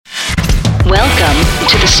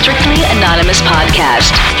to the Strictly Anonymous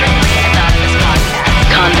Podcast.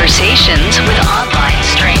 Conversations with online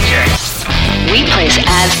strangers. We place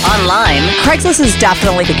ads online. Craigslist is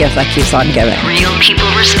definitely the gift that keeps on giving. Real people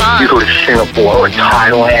respond. You go to Singapore or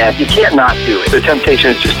Thailand, you can't not do it. The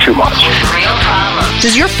temptation is just too much. Real problems.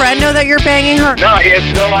 Does your friend know that you're banging her? No, he has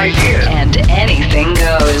no idea. And anything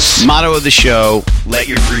goes. Motto of the show,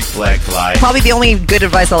 let your Greek flag fly. Probably the only good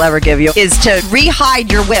advice I'll ever give you is to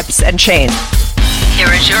re-hide your whips and chains.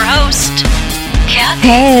 Here is your host, Kathy.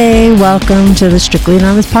 Hey, welcome to the Strictly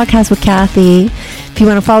Anonymous Podcast with Kathy. If you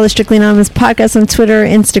want to follow the Strictly Anonymous Podcast on Twitter or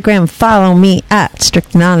Instagram, follow me at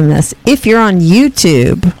Strict Anonymous. If you're on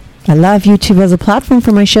YouTube, I love YouTube as a platform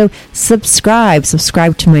for my show. Subscribe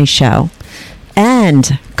to my show.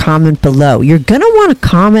 And comment below. You're going to want to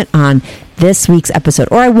comment on this week's episode,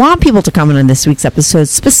 or I want people to comment on this week's episode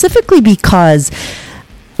specifically because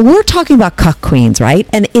we're talking about cuck queens, right?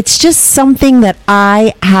 And it's just something that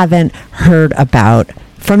I haven't heard about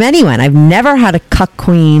from anyone. I've never had a cuck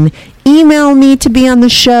queen email me to be on the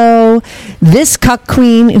show. This cuck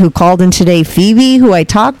queen who called in today, Phoebe, who I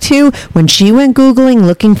talked to, when she went Googling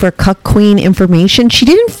looking for cuck queen information, she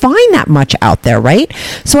didn't find that much out there, right?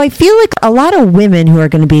 So I feel like a lot of women who are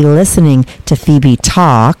going to be listening to Phoebe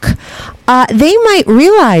talk, they might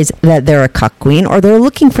realize that they're a cuck queen or they're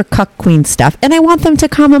looking for cuck queen stuff. And I want them to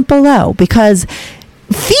comment below because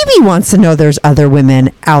Phoebe wants to know there's other women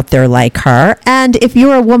out there like her. And if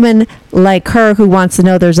you're a woman like her who wants to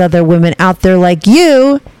know there's other women out there like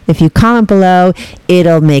you, if you comment below,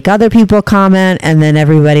 it'll make other people comment and then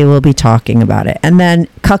everybody will be talking about it. And then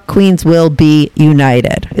cuck queens will be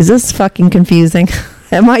united. Is this fucking confusing?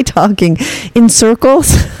 Am I talking in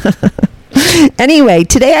circles? Anyway,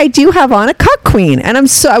 today I do have on a cuck queen. And I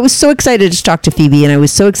was so excited to talk to Phoebe. And I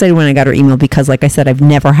was so excited when I got her email because, like I said, I've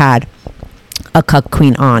never had a cuck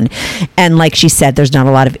queen on. And like she said, there's not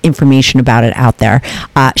a lot of information about it out there.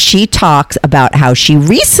 She talks about how she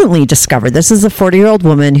recently discovered, this is a 40-year-old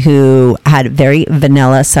woman who had a very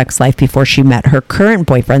vanilla sex life before she met her current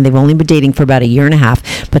boyfriend. They've only been dating for about a year and a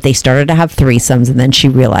half, but they started to have threesomes, and then she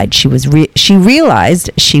realized she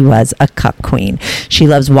was a cuck queen. She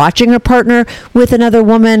loves watching her partner with another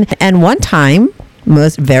woman, and one time,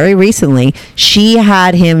 very recently, she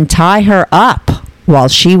had him tie her up while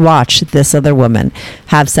she watched this other woman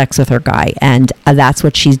have sex with her guy, and that's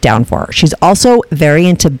what she's down for. She's also very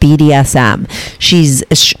into BDSM.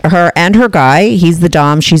 Her and her guy, he's the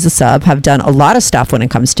dom, she's a sub, have done a lot of stuff when it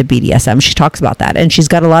comes to BDSM. She talks about that, and she's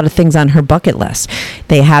got a lot of things on her bucket list.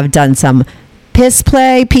 They have done some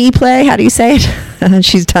pee play, how do you say it?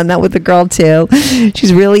 She's done that with the girl too.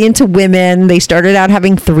 She's really into women. They started out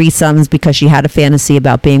having threesomes because she had a fantasy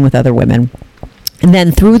about being with other women. And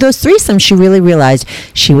then through those threesomes, she really realized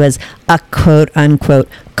she was a quote-unquote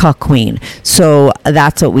cuck queen. So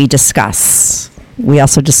that's what we discuss. We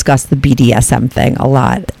also discuss the BDSM thing a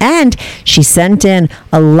lot. And she sent in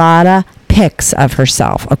a lot of pics of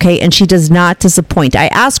herself, okay? And she does not disappoint. I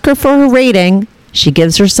asked her for her rating. She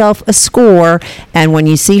gives herself a score. And when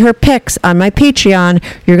you see her pics on my Patreon,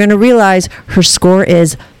 you're going to realize her score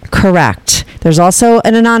is correct. There's also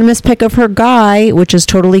an anonymous pic of her guy, which is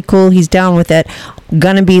totally cool. He's down with it.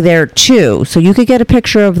 Gonna be there too. So you could get a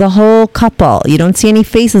picture of the whole couple. You don't see any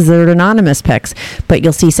faces that are anonymous pics, but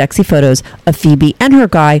you'll see sexy photos of Phoebe and her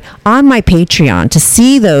guy on my Patreon. To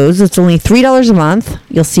see those, it's only $3 a month.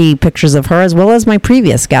 You'll see pictures of her as well as my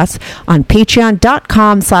previous guests on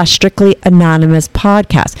patreon.com/Strictly Anonymous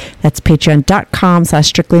Podcast. That's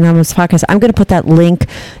patreon.com/Strictly Anonymous Podcast. I'm going to put that link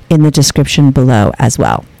in the description below as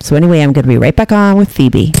well. So anyway, I'm going to be right back on with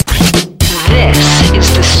Phoebe. This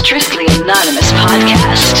is the Strictly Anonymous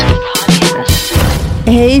Podcast.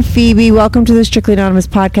 Hey, Phoebe. Welcome to the Strictly Anonymous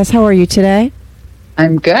Podcast. How are you today?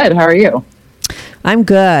 I'm good. How are you? I'm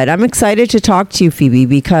good. I'm excited to talk to you, Phoebe,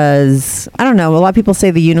 because I don't know. A lot of people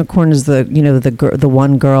say the unicorn is the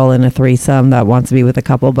one girl in a threesome that wants to be with a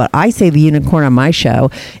couple, but I say the unicorn on my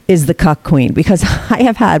show is the cuck queen because I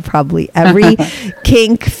have had probably every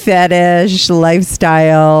kink, fetish,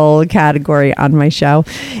 lifestyle category on my show,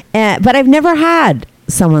 but I've never had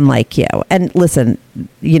someone like you. And listen,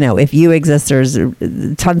 if you exist, there's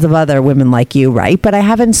tons of other women like you, right? But I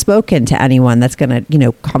haven't spoken to anyone that's going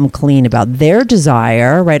to, come clean about their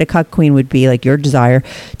desire, right? A cuck queen would be like your desire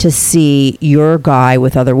to see your guy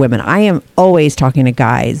with other women. I am always talking to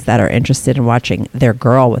guys that are interested in watching their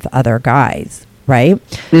girl with other guys, right?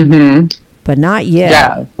 Mm-hmm. But not yet.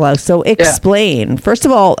 Yeah. Well, so explain. Yeah. First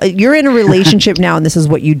of all, you're in a relationship now, and this is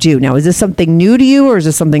what you do. Now, is this something new to you, or is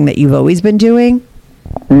this something that you've always been doing?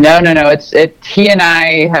 No. He and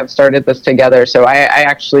I have started this together. So I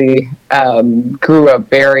actually grew up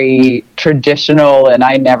very traditional, and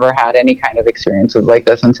I never had any kind of experiences like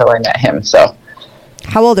this until I met him. So,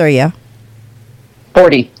 How old are you?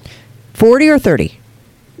 40. 40 or 30?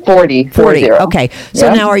 40. 40. Okay. So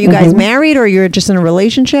Yeah. now are you guys married, or you're just in a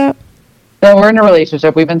relationship? No, we're in a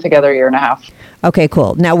relationship. We've been together a year and a half. Okay,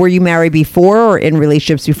 cool. Now, were you married before or in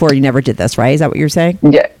relationships before? You never did this, right? Is that what you're saying?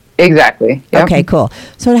 Yeah, exactly. Yep. Okay, cool.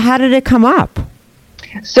 So how did it come up?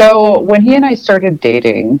 So when he and I started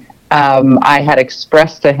dating, I had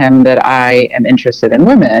expressed to him that I am interested in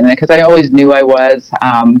women, because I always knew I was,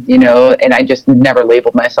 and I just never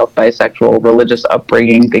labeled myself bisexual, religious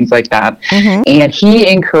upbringing, things like that. And he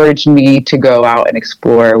encouraged me to go out and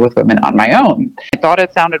explore with women on my own. I thought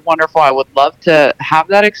it sounded wonderful. I would love to have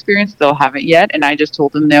that experience. Still haven't yet. And I just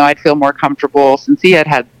told him, no, I'd feel more comfortable since he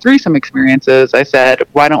had threesome experiences. I said,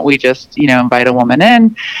 why don't we just, invite a woman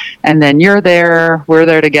in, and then you're there, we're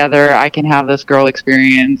there together. I can have this girl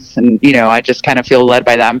experience. And, I just kind of feel led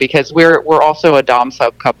by them, because we're also a dom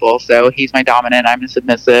sub couple. So he's my dominant, I'm a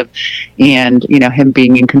submissive, and, him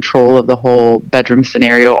being in control of the whole bedroom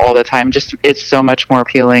scenario all the time, just, it's so much more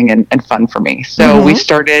appealing and fun for me. So we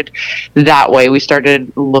started that way. We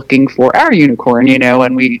started looking for our unicorn,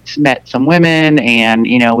 and we met some women, and,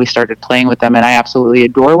 we started playing with them, and I absolutely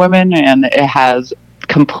adore women, and it has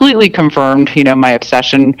completely confirmed, my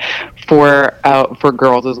obsession for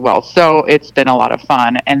girls as well. So it's been a lot of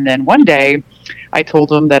fun. And then one day I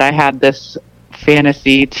told him that I had this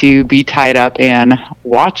fantasy to be tied up and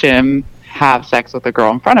watch him have sex with a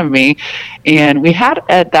girl in front of me. And we had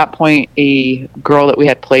at that point a girl that we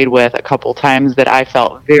had played with a couple times that I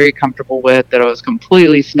felt very comfortable with, that I was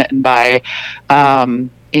completely smitten by.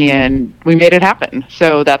 And we made it happen.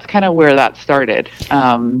 So that's kind of where that started.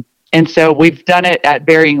 And so we've done it at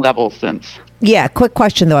varying levels since. Yeah, quick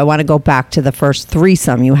question though. I want to go back to the first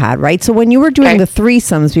threesome you had, right? So when you were doing the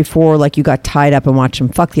threesomes before, like you got tied up and watched him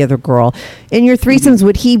fuck the other girl, in your threesomes,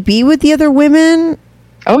 would he be with the other women?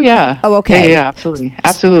 Oh, yeah. Oh, okay. Yeah, absolutely.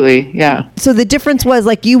 Absolutely. Yeah. So the difference was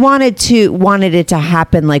like you wanted it to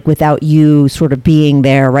happen like without you sort of being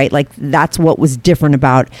there, right? Like that's what was different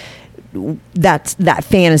about that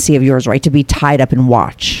fantasy of yours, right? To be tied up and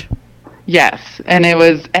watch. Yes. And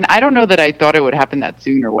I don't know that I thought it would happen that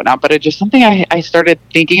soon or whatnot, but it's just something I started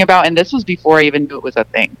thinking about. And this was before I even knew it was a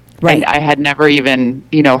thing. Right. And I had never even,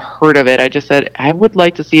 heard of it. I just said, I would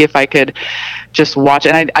like to see if I could just watch.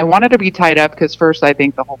 And I wanted to be tied up because first I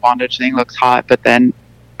think the whole bondage thing looks hot, but then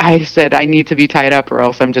I said, I need to be tied up or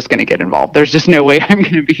else I'm just going to get involved. There's just no way I'm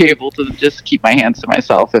going to be able to just keep my hands to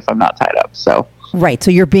myself if I'm not tied up. So. Right. So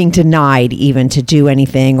you're being denied even to do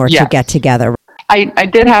anything or to get together. I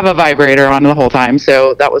did have a vibrator on the whole time,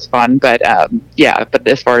 so that was fun. But but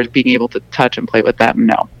as far as being able to touch and play with them,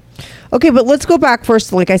 no. Okay, but let's go back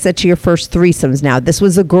first, like I said, to your first threesomes now. This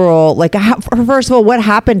was a girl, first of all, what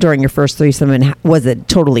happened during your first threesome, and was it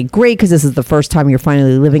totally great because this is the first time you're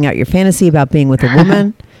finally living out your fantasy about being with a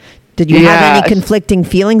woman? Did you have any conflicting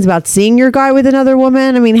feelings about seeing your guy with another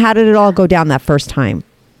woman? I mean, how did it all go down that first time?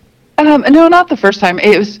 No, not the first time.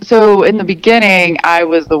 It was, so in the beginning, I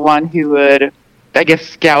was the one who would, I guess,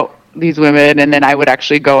 scout these women, and then I would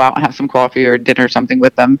actually go out and have some coffee or dinner or something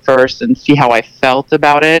with them first and see how I felt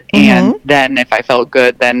about it. And then if I felt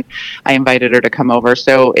good, then I invited her to come over.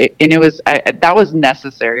 So that was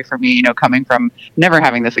necessary for me, coming from never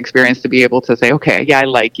having this experience, to be able to say, okay, yeah, I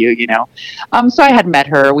like you, So I had met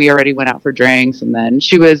her. We already went out for drinks, and then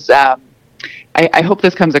she was, I hope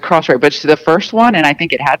this comes across right, but she's the first one, and I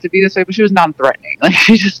think it had to be this way, but she was non-threatening. Like,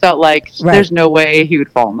 she just felt like there's no way he would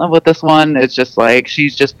fall in love with this one. It's just like,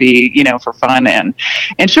 she's just be, for fun. And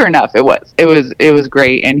sure enough, it was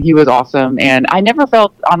great. And he was awesome. And I never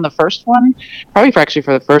felt on the first one, probably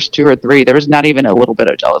for the first 2 or 3, there was not even a little bit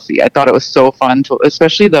of jealousy. I thought it was so fun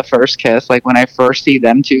especially the first kiss. Like when I first see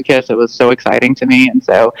them two kiss, it was so exciting to me. And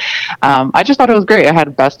so, I just thought it was great. I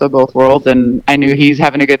had best of both worlds, and I knew he's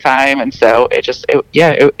having a good time. And so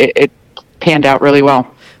it panned out really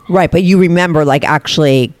well. Right. But you remember, like,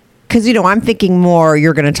 actually, because, I'm thinking more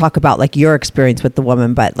you're going to talk about, like, your experience with the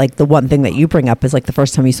woman, but, like, the one thing that you bring up is, like, the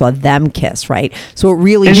first time you saw them kiss, right? So it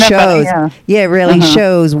really shows, it really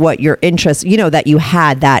shows what your interest, that you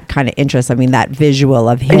had that kind of interest. I mean, that visual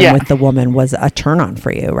of him with the woman was a turn on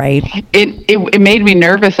for you, right? It made me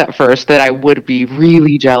nervous at first that I would be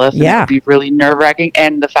really jealous and it would be really nerve-wracking.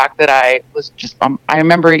 And the fact that I was just, I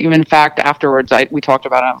remember even, in fact, afterwards, we talked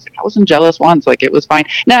about it. I was like, I wasn't jealous once. Like, it was fine.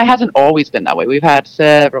 Now, it hasn't always been that way. We've had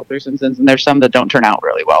several threesomes through some sins, and there's some that don't turn out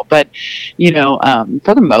really well. But,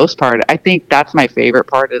 for the most part, I think that's my favorite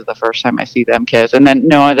part is the first time I see them kiss. And then,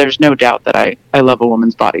 no, there's no doubt that I love a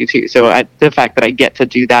woman's body too. So the fact that I get to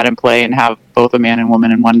do that and play and have both a man and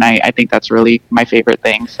woman in one night, I think that's really my favorite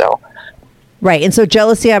thing. So. Right. And so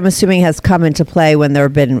jealousy, I'm assuming, has come into play when there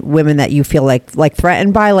have been women that you feel like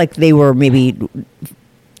threatened by, like they were maybe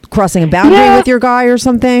crossing a boundary with your guy or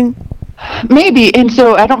something. Maybe. And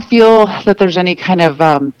so I don't feel that there's any kind of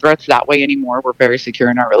threats that way anymore. We're very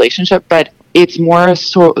secure in our relationship, but it's more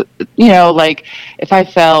so, like if I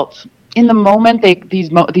felt in the moment,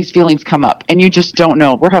 these feelings come up and you just don't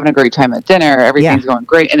know. We're having a great time at dinner. Everything's going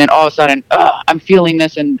great. And then all of a sudden, I'm feeling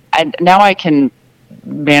this. And now I can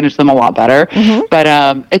manage them a lot better. Mm-hmm.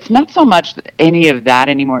 But it's not so much any of that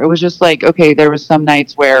anymore. It was just like, okay, there was some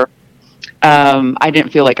nights where I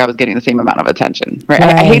didn't feel like I was getting the same amount of attention. Right?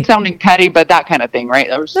 I hate sounding petty, but that kind of thing, right?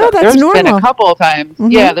 There's normal. Been a couple of times.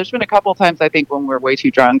 Mm-hmm. Yeah, there's been a couple of times I think when we're way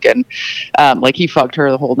too drunk and like he fucked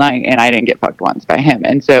her the whole night and I didn't get fucked once by him.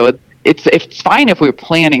 And so it's fine if we're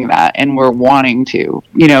planning that and we're wanting to,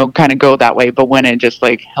 kind of go that way. But when it just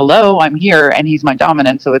like, hello, I'm here and he's my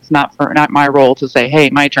dominant, so it's not my role to say, hey,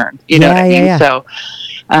 my turn. You know what I mean? Yeah. So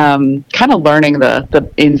kind of learning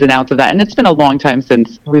the ins and outs of that. And it's been a long time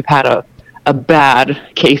since we've had a bad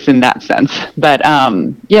case in that sense. But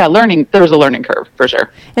there was a learning curve for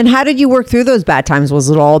sure. And how did you work through those bad times? Was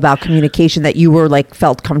it all about communication that you were like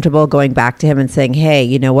felt comfortable going back to him and saying, hey,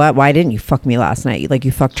 you know what? Why didn't you fuck me last night? Like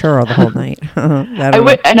you fucked her the whole night. I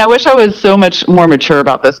wish I was so much more mature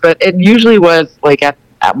about this, but it usually was like at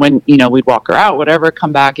when, we'd walk her out, whatever,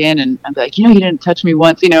 come back in and I'd be like, you didn't touch me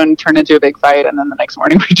once, and turn into a big fight. And then the next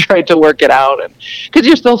morning we tried to work it out. And cause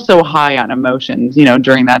you're still so high on emotions,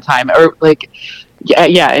 during that time or like,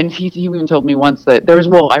 yeah. And he even told me once that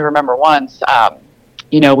I remember once,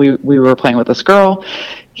 we were playing with this girl,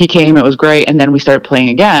 he came, it was great. And then we started playing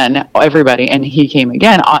again, everybody, and he came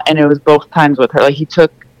again. And it was both times with her. Like he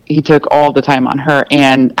took all the time on her,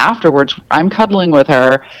 and afterwards I'm cuddling with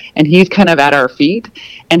her and he's kind of at our feet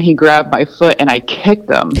and he grabbed my foot and I kicked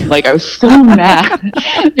him. Like I was so mad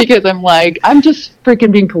because I'm like, I'm just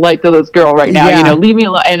freaking being polite to this girl right now, leave me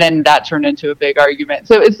alone. And then that turned into a big argument.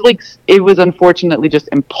 So it's like, it was unfortunately just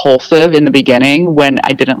impulsive in the beginning when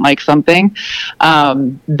I didn't like something,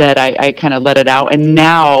 that I kind of let it out. And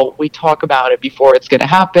now we talk about it before it's going to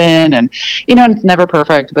happen. And, it's never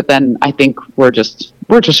perfect, but then I think we're just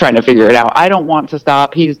trying to figure it out. I don't want to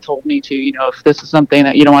stop. He's told me to, if this is something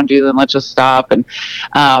that you don't want to do, then let's just stop. And,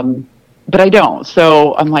 but I don't.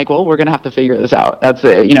 So I'm like, well, we're going to have to figure this out. That's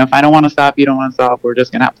it. If I don't want to stop, you don't want to stop. We're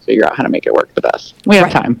just going to have to figure out how to make it work the best. We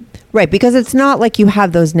have time. Right. Because it's not like you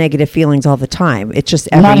have those negative feelings all the time. It's just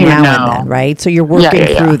every now and then, right? So you're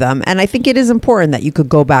working through them. And I think it is important that you could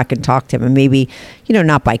go back and talk to him and maybe,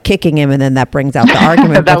 not by kicking him and then that brings out the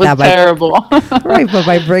argument. That was terrible. Right. But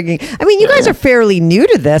by bringing, you guys are fairly new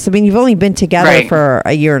to this. You've only been together for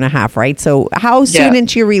a year and a half, right? So how soon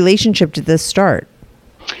into your relationship did this start?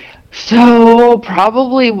 So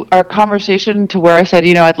probably our conversation to where I said,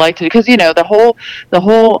 I'd like to, because, the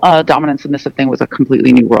whole dominant submissive thing was a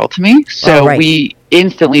completely new world to me. So we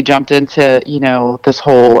instantly jumped into, this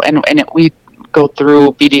whole, we go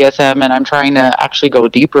through BDSM and I'm trying to actually go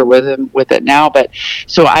deeper with him with it now. But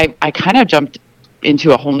so I kind of jumped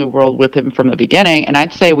into a whole new world with him from the beginning. And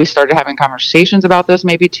I'd say we started having conversations about this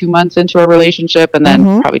maybe 2 months into our relationship. And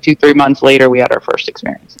then probably 2-3 months later, we had our first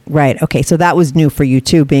experience. Right. Okay. So that was new for you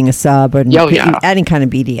too, being a sub and any kind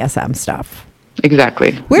of BDSM stuff.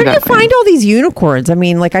 Exactly. Where do you find all these unicorns?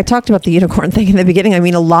 Like I talked about the unicorn thing in the beginning.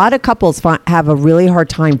 A lot of couples have a really hard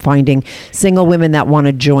time finding single women that want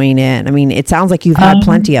to join in. It sounds like you've had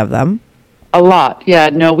plenty of them. A lot. Yeah.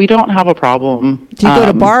 No, we don't have a problem. Do you go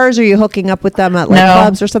to bars? Or are you hooking up with them at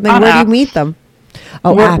clubs or something? Where do you meet them?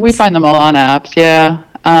 We find them all on apps. Yeah.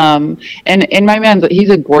 And my man, he's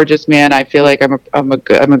a gorgeous man. I feel like I'm a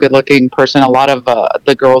good looking person. A lot of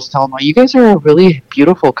the girls tell him, you guys are a really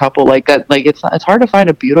beautiful couple. Like that, like it's hard to find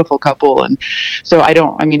a beautiful couple. And so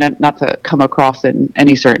not to come across in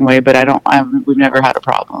any certain way, but we've never had a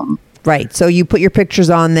problem. Right. So you put your pictures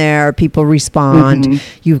on there, people respond.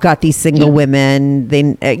 Mm-hmm. You've got these single women.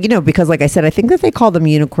 They, because like I said, I think that they call them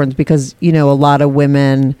unicorns because, a lot of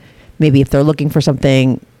women, maybe if they're looking for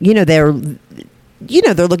something, they're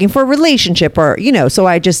looking for a relationship or, so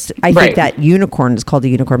I think that unicorn is called a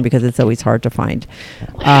unicorn because it's always hard to find.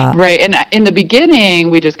 Right. And in the beginning,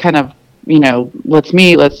 we just kind of, let's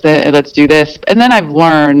meet, let's do this. And then I've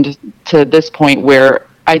learned to this point where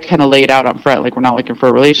I kind of laid out up front, like we're not looking for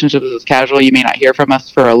a relationship. This is casual. You may not hear from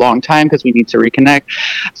us for a long time because we need to reconnect.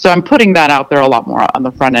 So I'm putting that out there a lot more on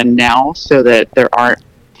the front end now so that there aren't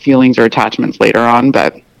feelings or attachments later on.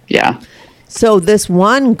 But yeah. So this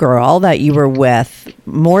one girl that you were with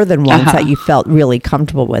more than once that you felt really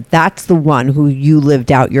comfortable with, that's the one who you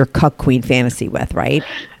lived out your cuck queen fantasy with, right?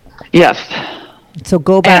 Yes. So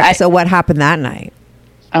go back. So what happened that night?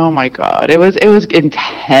 Oh my God. It was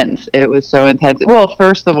intense. It was so intense. Well,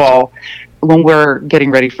 first of all, when we're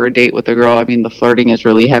getting ready for a date with a girl, I mean, the flirting is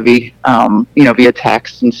really heavy, via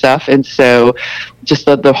text and stuff. And so just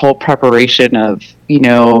the whole preparation of,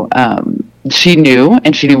 she knew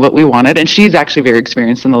what we wanted, and she's actually very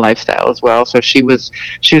experienced in the lifestyle as well. So she was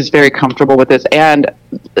very comfortable with this. And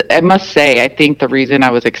I must say, I think the reason I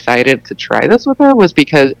was excited to try this with her was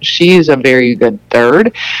because she's a very good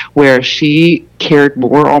third, where she cared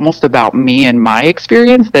more almost about me and my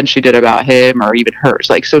experience than she did about him or even hers.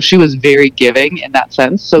 Like, so she was very giving in that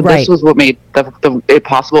sense. So This was what made it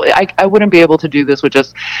possible. I wouldn't be able to do this with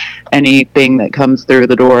just anything that comes through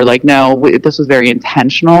the door. Like, no, this was very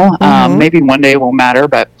intentional. Maybe one day it won't matter,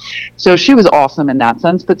 but so she was awesome in that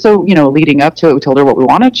sense. But so, leading up to it, we told her what we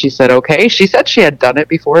wanted. She said, okay. She said she had done it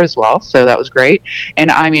before as well. So that was great. And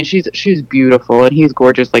I mean, she's beautiful and he's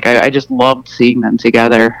gorgeous. Like, I just loved seeing them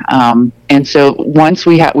together. And so once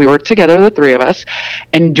we worked together, the three of us,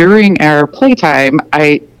 and during our playtime,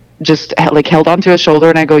 I just held onto his shoulder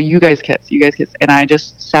and I go, you guys kiss. And I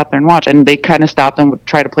just sat there and watched, and they kind of stopped and would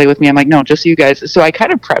try to play with me. I'm like, no, just you guys. So I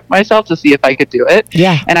kind of prepped myself to see if I could do it.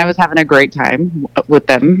 Yeah. And I was having a great time with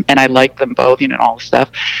them, and I liked them both, all the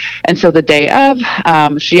stuff. And so the day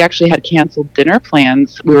of, she actually had canceled dinner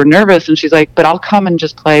plans. We were nervous, and she's like, but I'll come and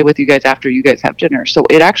just play with you guys after you guys have dinner. So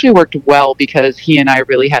it actually worked well because he and I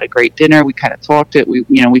really had a great dinner. We kind of talked it.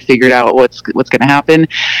 We figured out what's going to happen.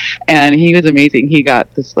 And he was amazing. He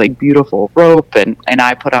got this beautiful rope, and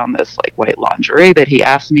I put on this white lingerie that he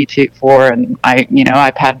asked me for, and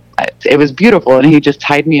it was beautiful, and he just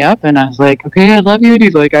tied me up, and I was like, okay, I love you, and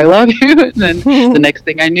he's like, I love you. And then the next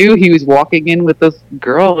thing I knew, he was walking in with this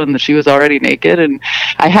girl, and she was already naked, and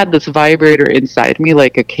I had this vibrator inside me,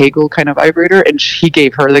 like a Kegel kind of vibrator, and he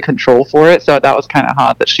gave her the control for it. So that was kind of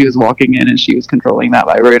hot that she was walking in and she was controlling that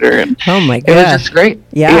vibrator, and oh my God, it was just great.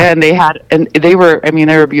 Yeah. And they were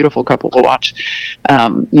a beautiful couple to watch,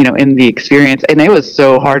 in the experience, and it was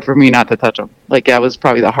so hard for me not to touch them. Like, that was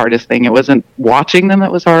probably the hardest thing. It wasn't watching them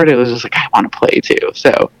that was hard. It was just I want to play too.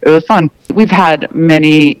 So it was fun. We've had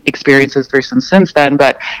many experiences threesomes since then,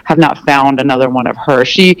 but have not found another one of her.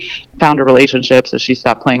 She found a relationship, so she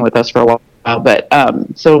stopped playing with us for a while. But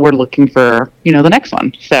so we're looking for, the next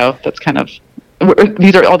one. So that's kind of,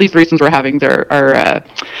 all these threesomes we're having are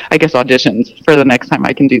I guess, auditions for the next time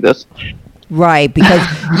I can do this. Right, because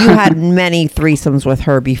you had many threesomes with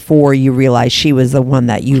her before you realized she was the one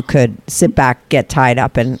that you could sit back, get tied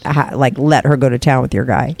up, and let her go to town with your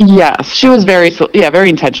guy. Yes, she was very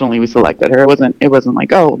intentionally. We selected her. It wasn't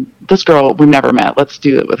like, oh, this girl we've never met, let's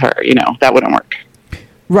do it with her. That wouldn't work.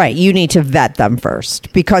 Right, you need to vet them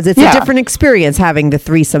first, because it's a different experience having the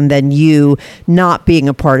threesome than you not being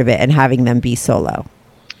a part of it and having them be solo.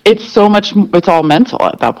 It's all mental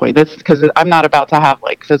at that point. That's because I'm not about to have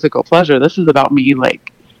physical pleasure. This is about me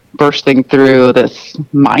bursting through this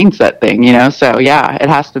mindset thing, So yeah, it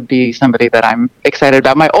has to be somebody that I'm excited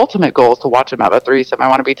about. My ultimate goal is to watch them have a threesome. I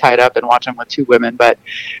want to be tied up and watch them with two women, but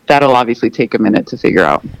that'll obviously take a minute to figure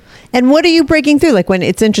out. And what are you breaking through? When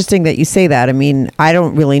it's interesting that you say that. I mean, I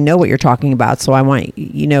don't really know what you're talking about, so I want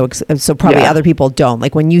so probably other people don't.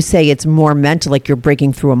 When you say it's more mental, you're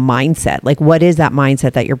breaking through a mindset. What is that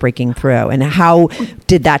mindset that you're breaking through, and how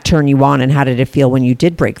did that turn you on, and how did it feel when you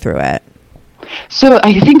did break through it? So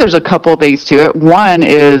I think there's a couple of things to it. One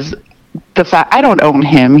is the fact I don't own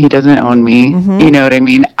him. He doesn't own me. Mm-hmm. You know what I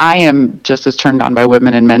mean? I am just as turned on by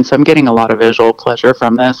women and men, so I'm getting a lot of visual pleasure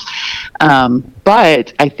from this.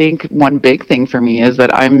 But I think one big thing for me is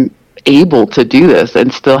that I'm able to do this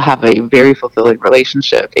and still have a very fulfilling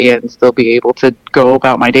relationship and still be able to go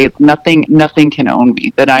about my day. Nothing can own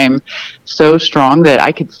me. That I am so strong that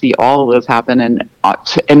I could see all of this happen, and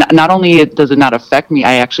not only does it not affect me,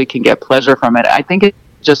 I actually can get pleasure from it. I think it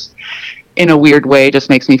just, in a weird way, just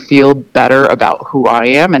makes me feel better about who I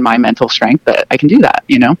am and my mental strength that I can do that,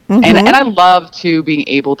 Mm-hmm. And I love to being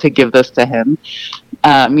able to give this to him.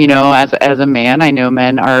 As a man, I know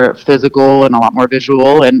men are physical and a lot more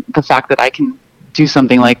visual, and the fact that I can do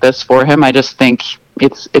something like this for him, I just think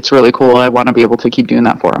it's really cool. I want to be able to keep doing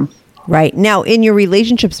that for him. Right. Now, in your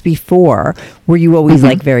relationships before, were you always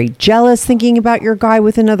very jealous thinking about your guy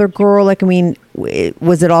with another girl?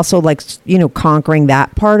 Was it also conquering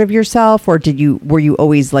that part of yourself, or were you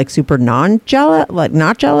always super non-jealous,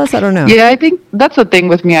 not jealous? I don't know. Yeah, I think that's the thing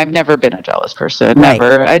with me. I've never been a jealous person. Right.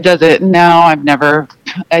 Never. I does it now. I've never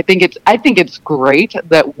I think it's great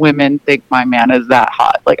that women think my man is that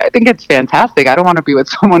hot. Like, I think it's fantastic. I don't want to be with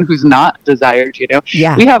someone who's not desired, you know?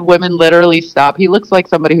 Yeah. We have women literally stop. He looks like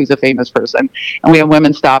somebody who's a famous person. And we have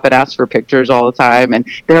women stop and ask for pictures all the time. And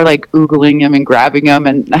they're like oogling him and grabbing him.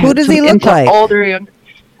 And who does he look like? Older, young.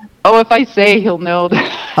 Oh, if I say, he'll know.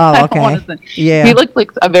 Oh, okay. Yeah. He looked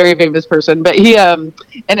like a very famous person, but he and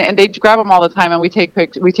they grab him all the time, and we take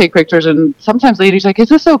pictures, and sometimes ladies are like, "Is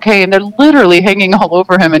this okay?" And they're literally hanging all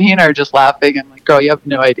over him, and he and I are just laughing and like, "Girl, you have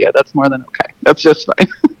no idea. That's more than okay. That's just fine."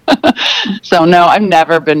 So no, I've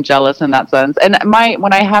never been jealous in that sense. And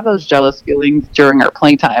when I have those jealous feelings during our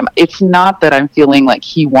playtime, it's not that I'm feeling like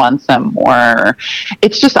he wants them more.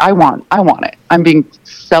 It's just I want it. I'm being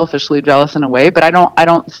selfishly jealous in a way, but I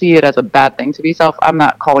don't see it as a bad thing to be I'm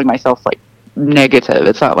not calling myself like negative.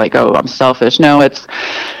 It's not like, oh, I'm selfish. No,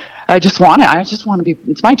 I just want it. I just want to be,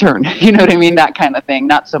 it's my turn. You know what I mean? That kind of thing.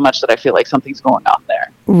 Not so much that I feel like something's going on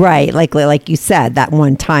there. Right. Like you said, that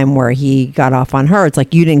one time where he got off on her, it's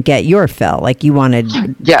like you didn't get your fill. Like you wanted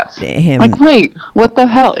him. Like, wait, what the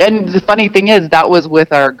hell? And the funny thing is, that was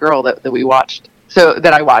with our girl that we watched. So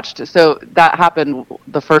that I watched. So that happened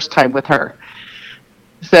the first time with her.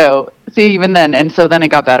 So see, even then, and so then it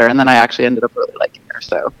got better, and then I actually ended up really liking her.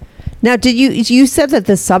 So now, you said that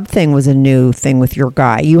the sub thing was a new thing with your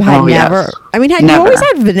guy? You had never. Yes. I mean, had you always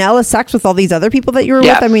had vanilla sex with all these other people that you were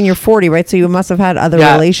with? I mean, you're 40, right? So you must have had other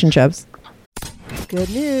relationships. Good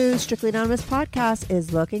news. Strictly Anonymous Podcast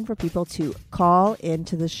is looking for people to call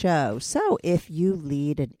into the show. So if you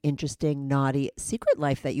lead an interesting, naughty secret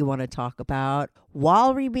life that you want to talk about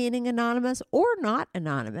while remaining anonymous or not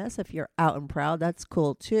anonymous, if you're out and proud, that's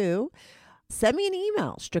cool too. Send me an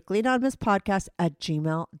email,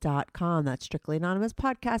 strictlyanonymouspodcast@gmail.com. That's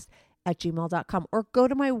strictlyanonymouspodcast@gmail.com. Or go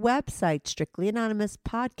to my website,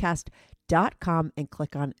 strictlyanonymouspodcast.com, and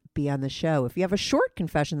click on Be on the Show. If you have a short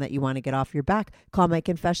confession that you want to get off your back, call my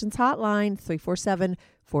confessions hotline,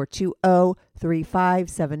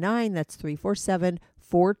 347-420-3579. That's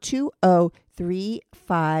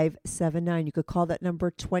 347-420-3579. You could call that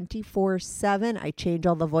number 24/7. I change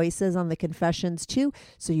all the voices on the confessions too,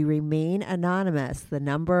 so you remain anonymous. The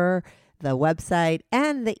number, the website,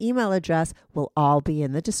 and the email address will all be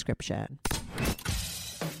in the description.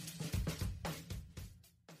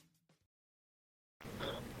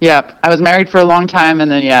 Yeah, I was married for a long time, and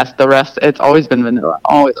then yes, the rest, it's always been vanilla.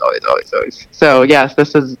 Always. So yes,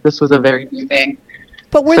 this was a very new thing.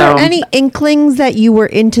 But were there any inklings that you were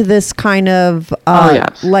into this kind of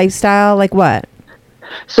lifestyle? Like what?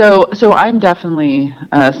 So I'm definitely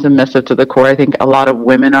submissive to the core. I think a lot of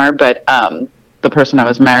women are, but the person I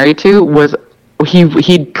was married to was,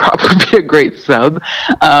 he'd probably be a great sub,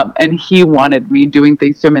 and he wanted me doing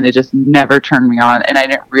things to him, and it just never turned me on, and I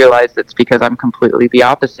didn't realize it's because I'm completely the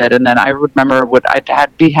opposite. And then I remember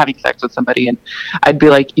I'd be having sex with somebody, and I'd be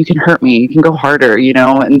like, you can hurt me, you can go harder, you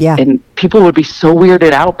know, and people would be so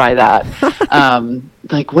weirded out by that.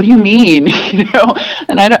 Like, what do you mean? You know,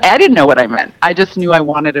 and I didn't know what I meant. I just knew I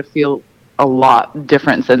wanted to feel a lot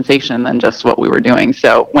different sensation than just what we were doing.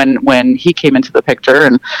 So when he came into the picture,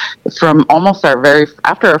 and from almost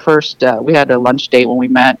after our first, we had a lunch date when we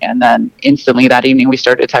met, and then instantly that evening we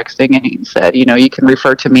started texting, and he said, you know, you can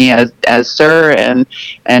refer to me as sir, and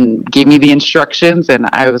gave me the instructions, and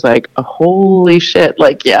I was like, oh, holy shit,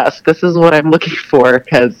 like, yes, this is what I'm looking for,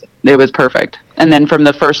 because it was perfect. And then from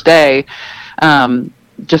the first day,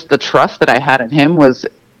 just the trust that I had in him was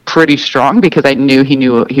pretty strong, because I knew he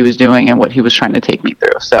knew what he was doing and what he was trying to take me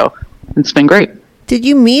through. So it's been great. Did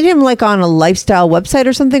you meet him like on a lifestyle website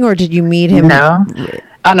or something, or did you meet him? No,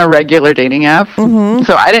 on a regular dating app. Mm-hmm.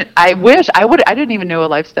 So I didn't even know a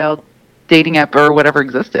lifestyle dating app or whatever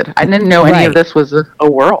existed. I didn't know any of this was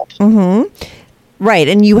a world. Mm-hmm. Right.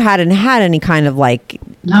 And you hadn't had any kind of like...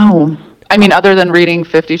 No. I mean, other than reading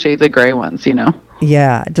 50 Shades of Grey once, you know.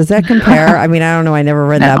 Yeah. Does that compare? I mean, I don't know. I never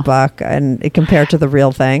read that book, and it compared to the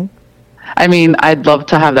real thing. I mean, I'd love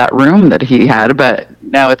to have that room that he had, but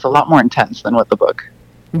no, it's a lot more intense than what the book.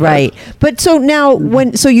 Right. But so now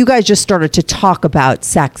so you guys just started to talk about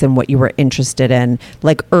sex and what you were interested in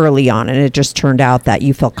like early on, and it just turned out that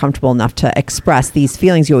you felt comfortable enough to express these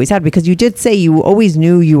feelings you always had, because you did say you always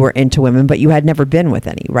knew you were into women, but you had never been with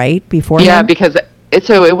any, right? Before. Yeah, because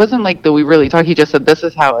it wasn't like that we really talked. He just said, this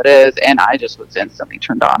is how it is. And I just was instantly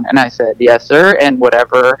turned on. And I said, yes, sir. And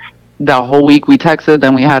whatever, the whole week we texted,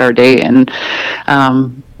 then we had our date and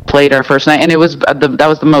played our first night. And it was, that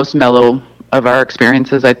was the most mellow of our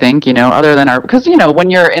experiences, I think, you know, other than because, you know, when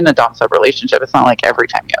you're in a dom-sub relationship, it's not like every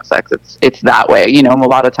time you have sex, it's that way, you know, a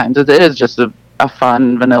lot of times it is just a a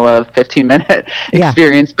fun vanilla 15-minute Yeah.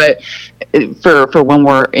 experience. But for when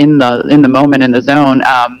we're in the moment, in the zone,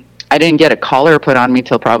 I didn't get a collar put on me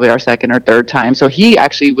till probably our second or third time. So he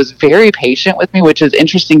actually was very patient with me, which is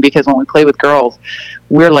interesting because when we play with girls,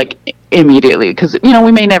 we're like immediately, because, you know,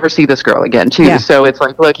 we may never see this girl again too. Yeah. So it's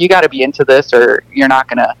like, look, you got to be into this or you're not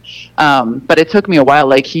going to. But it took me a while.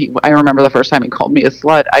 Like I remember the first time he called me a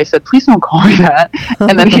slut. I said, please don't call me that.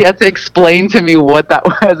 And then he had to explain to me what that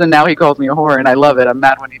was. And now he calls me a whore and I love it. I'm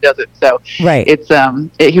mad when he does it. So Right. it's,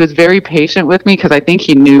 he was very patient with me because I think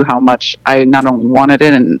he knew how much I not only wanted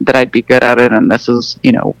it and that I'd be good at it. And this is,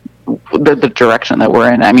 you know, the direction that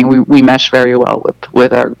we're in. I mean, we mesh very well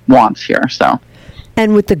with our wants here. So.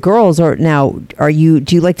 And with the girls, do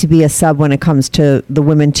you like to be a sub when it comes to the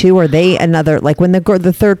women too? Are they another, like when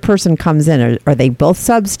the third person comes in, are they both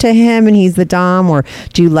subs to him and he's the dom, or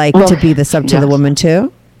do you like to be the sub to the woman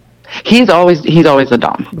too? He's always the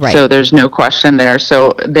dom. Right. So there's no question there.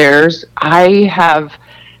 So I have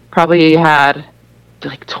probably had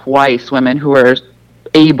like twice women who are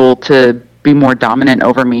able to be more dominant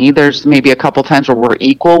over me. There's maybe a couple times where we're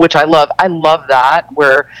equal, which I love. I love that,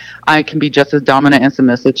 where I can be just as dominant and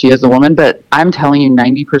submissive to you as a woman. But I'm telling you,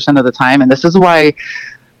 90% of the time, and this is why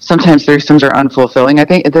sometimes threesomes are unfulfilling, I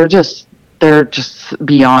think they're just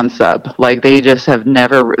beyond sub. Like they just have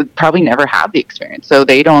probably never had the experience. So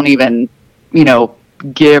they don't even, you know,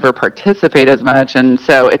 give or participate as much. And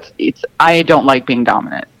so I don't like being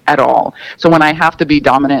dominant at all. So when I have to be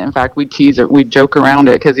dominant, in fact, we tease it, we joke around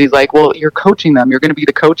it, because he's like, well, you're coaching them. You're going to be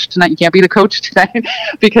the coach tonight. You can't be the coach tonight.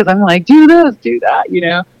 Because I'm like, do this, do that, you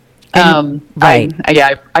know? Right.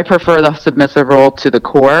 I prefer the submissive role to the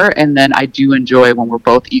core. And then I do enjoy when we're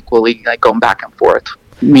both equally like going back and forth,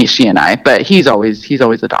 she and I, but he's always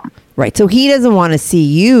a dom. Right. So he doesn't want to see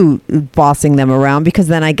you bossing them around, because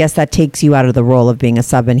then I guess that takes you out of the role of being a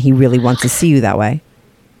sub, and he really wants to see you that way.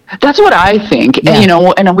 That's what I think. Yeah. And, you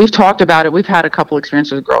know, and we've talked about it. We've had a couple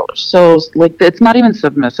experiences with girls. So like, it's not even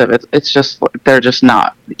submissive. It's just, they're just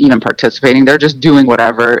not even participating. They're just doing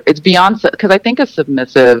whatever. It's beyond, because I think a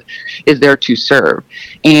submissive is there to serve.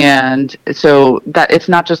 And so that it's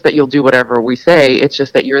not just that you'll do whatever we say. It's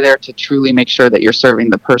just that you're there to truly make sure that you're serving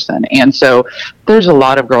the person. And so there's a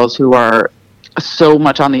lot of girls who are so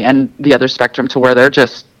much on the other spectrum to where they're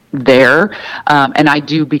just there, and I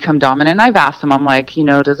do become dominant. And I've asked him, I'm like, you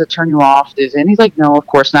know, does it turn you off? And he's like, no, of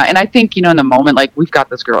course not. And I think, you know, in the moment, like, we've got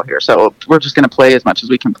this girl here, so we're just going to play as much as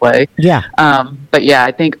we can play. Yeah. But yeah,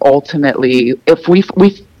 I think ultimately, if we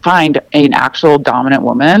find an actual dominant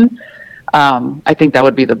woman, I think that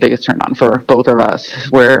would be the biggest turn on for both of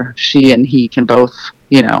us, where she and he can both,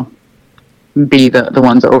 you know, be the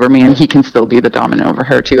ones over me, and he can still be the dominant over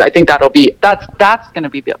her too. I think that's going to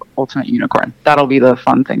be the ultimate unicorn. That'll be the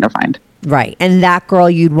fun thing to find. Right. And that girl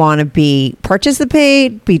you'd want to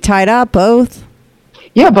participate, be tied up, both?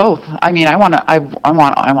 Yeah, both. I mean, I want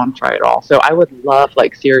to try it all. So I would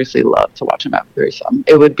seriously love to watch him have a threesome.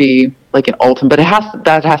 It would be like an ultimate, but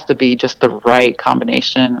that has to be just the right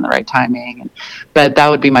combination and the right timing. But that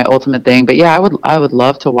would be my ultimate thing. But yeah, I would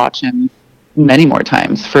love to watch him many more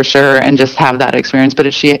times for sure, and just have that experience.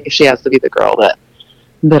 But she has to be the girl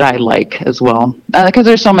that I like as well, because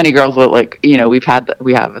there's so many girls that, like, you know, we have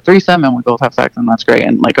a threesome and we both have sex and that's great,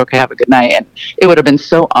 and like, okay, have a good night, and it would have been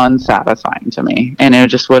so unsatisfying to me, and it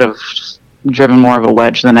just would have just driven more of a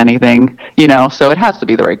wedge than anything, you know. So it has to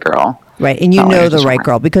be the right girl. Right. And you know the right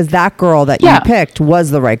girl, because that girl that you picked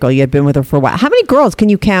was the right girl. You had been with her for a while. How many girls can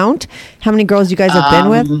you count? How many girls you guys have been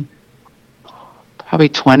with? Probably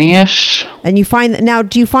 20-ish. And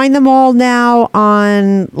do you find them all now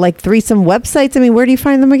on like threesome websites? I mean, where do you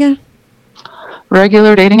find them again?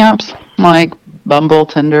 Regular dating apps like Bumble,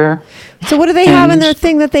 Tinder. So what do they have in their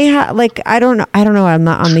thing that they have? Like, I don't know. I'm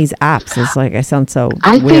not on these apps. It's like, I sound so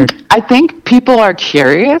weird. I think people are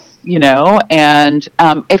curious, you know, and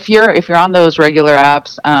if you're on those regular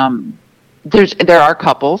apps, there are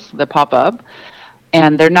couples that pop up,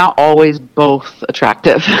 and they're not always both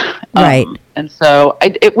attractive. Right. And so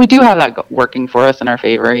we do have that working for us in our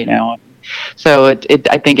favor, you know. So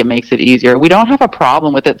I think it makes it easier. We don't have a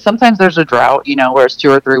problem with it. Sometimes there's a drought, you know, where it's 2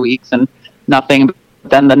 or 3 weeks and nothing.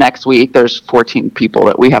 Then the next week there's 14 people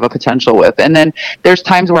that we have a potential with. And then there's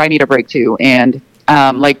times where I need a break too. And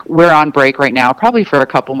like, we're on break right now, probably for a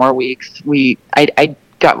couple more weeks. I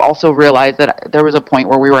also realized that there was a point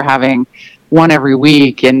where we were having one every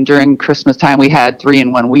week, and during Christmas time we had 3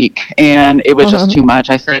 in 1 week, and it was just too much.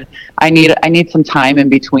 I said, I need some time in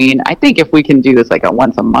between. I think if we can do this like a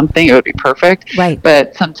once a month thing, it would be perfect. Right.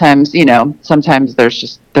 But sometimes, you know,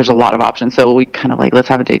 there's a lot of options. So we kind of like, let's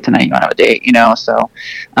have a date tonight. You want to have a date, you know? So,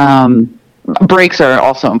 breaks are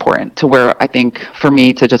also important to where I think for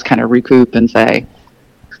me to just kind of recoup and say,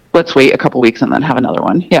 let's wait a couple weeks and then have another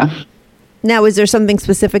one. Yeah. Now, is there something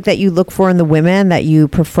specific that you look for in the women that you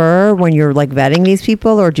prefer when you're like vetting these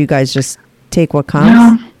people, or do you guys just take what comes?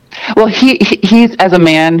 No. Well, he's as a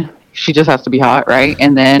man, she just has to be hot, right?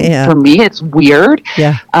 And then for me, it's weird.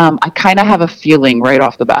 Yeah. I kind of have a feeling right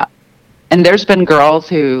off the bat. And there's been girls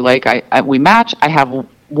who like we match. I have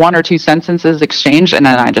one or two sentences exchanged, and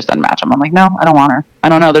then I just unmatch them. I'm like, no, I don't want her. I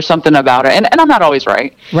don't know. There's something about it. And I'm not always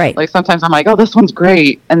right. Right. Like sometimes I'm like, oh, this one's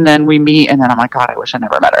great. And then we meet, and then I'm like, God, I wish I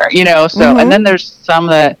never met her. You know? So, and then there's some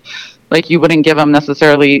that like you wouldn't give them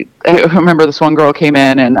necessarily. I remember this one girl came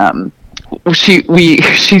in and,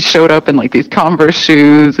 she showed up in like these Converse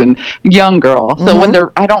shoes, and young girl. So when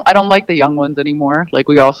I don't like the young ones anymore. Like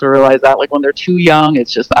we also realize that like when they're too young,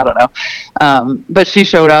 it's just, I don't know. But she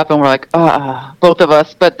showed up and we're like, both of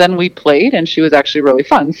us, but then we played and she was actually really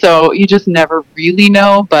fun. So you just never really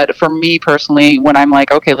know. But for me personally, when I'm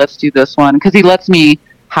like, okay, let's do this one, because he lets me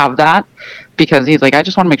have that, because he's like, I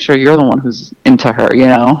just want to make sure you're the one who's into her, you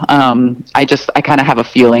know? I kind of have a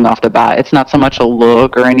feeling off the bat. It's not so much a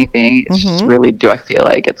look or anything. It's just really, do I feel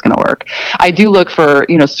like it's going to work? I do look for,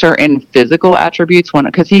 you know, certain physical attributes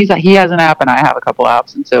because he has an app and I have a couple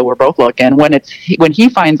apps. And so we're both looking. When he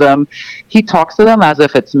finds them, he talks to them as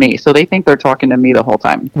if it's me. So they think they're talking to me the whole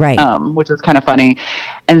time. Right. Which is kind of funny.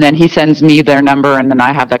 And then he sends me their number and then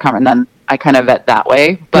I have that comment, and then I kind of vet that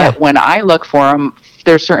way. But when I look for him,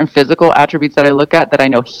 there's certain physical attributes that I look at that I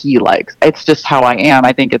know he likes. It's just how I am.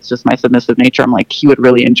 I think it's just my submissive nature. I'm like, he would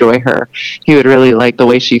really enjoy her. He would really like the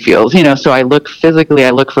way she feels, you know? So I look physically, I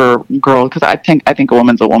look for girl, because I think a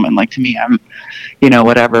woman's a woman. Like to me, I'm, you know,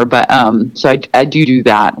 whatever. But so I do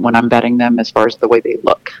that when I'm vetting them as far as the way they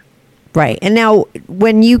look. Right. And now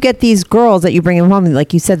when you get these girls that you bring them home,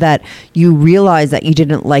 like you said that you realize that you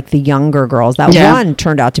didn't like the younger girls, that one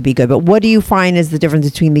turned out to be good. But what do you find is the difference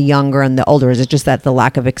between the younger and the older? Is it just that the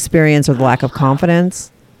lack of experience or the lack of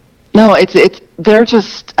confidence? No, they're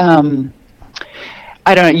just, I don't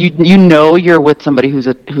know. You know, you're with somebody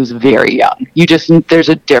who's very young. There's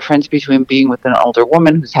a difference between being with an older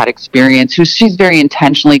woman who's had experience, she's very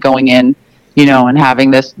intentionally going in, you know, and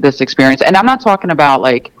having this experience. And I'm not talking about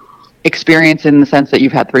like experience in the sense that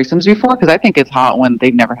you've had threesomes before, because I think it's hot when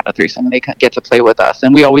they've never had a threesome and they get to play with us.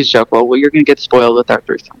 And we always joke, well, you're going to get spoiled with our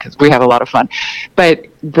threesome because we have a lot of fun. But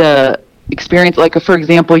the experience, like for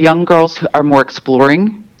example, young girls who are more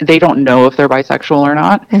exploring, they don't know if they're bisexual or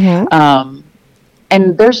not.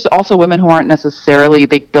 And there's also women who aren't necessarily,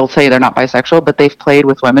 they'll say they're not bisexual, but they've played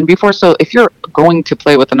with women before. So if you're going to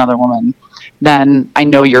play with another woman, then I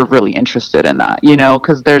know you're really interested in that, you know,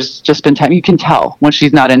 because there's just been time, you can tell when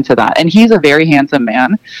she's not into that. And he's a very handsome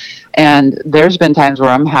man. And there's been times where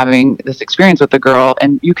I'm having this experience with a girl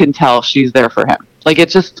and you can tell she's there for him. Like,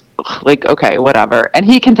 it's just like, okay, whatever. And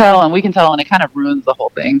he can tell and we can tell, and it kind of ruins the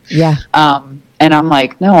whole thing. Yeah. And I'm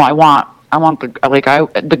like, no, I want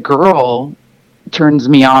the girl turns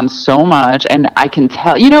me on so much. And I can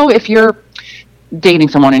tell, you know, if you're dating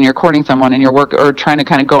someone and you're courting someone and you're or trying to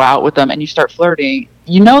kind of go out with them and you start flirting,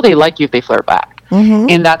 you know they like you if they flirt back.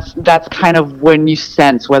 And that's kind of when you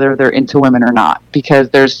sense whether they're into women or not, because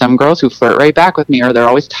there's some girls who flirt right back with me or they're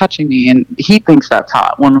always touching me and he thinks that's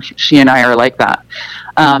hot when she and I are like that.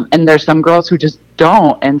 And there's some girls who just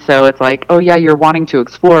don't, and so it's like, oh yeah, you're wanting to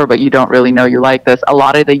explore but you don't really know you like this. A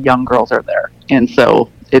lot of the young girls are there, and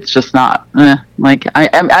so it's just not like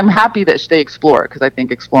I'm happy that they explore, because I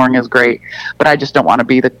think exploring is great, but I just don't want to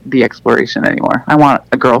be the exploration anymore. I want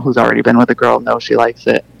a girl who's already been with a girl, knows she likes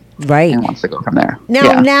it, right, and wants to go from there.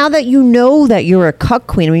 Now that you know that you're a cuck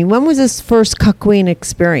queen, I mean, when was this first cuck queen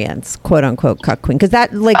experience, quote unquote cuck queen? Because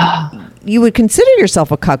that, like, you would consider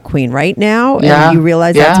yourself a cuck queen right now, and you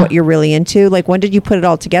realize that's what you're really into. Like, when did you put it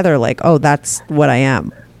all together? Like, oh, that's what I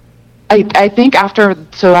am. I think after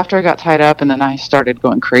I got tied up, and then I started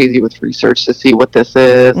going crazy with research to see what this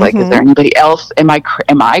is. Like, is there anybody else? Am I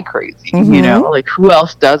crazy? You know, like, who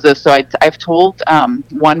else does this? So I've told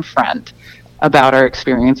one friend about our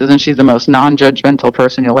experiences, and she's the most non-judgmental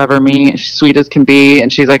person you'll ever meet. She's sweet as can be,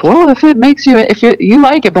 and she's like, well, if it makes you, if you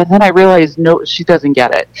like it. But then I realized, no, she doesn't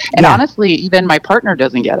get it. And honestly, even my partner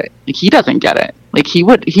doesn't get it. Like, he doesn't get it. Like,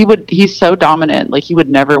 he's so dominant. Like, he would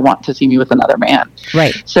never want to see me with another man.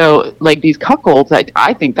 Right. So, like, these cuckolds,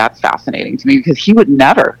 I think that's fascinating to me, because he would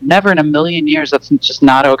never in a million years. That's just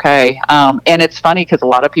not okay. And it's funny because a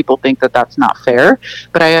lot of people think that that's not fair,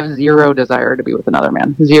 but I have zero desire to be with another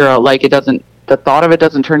man. Zero. Like, the thought of it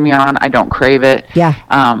doesn't turn me on. I don't crave it.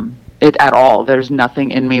 It at all. There's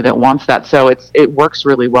nothing in me that wants that. So it works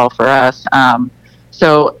really well for us.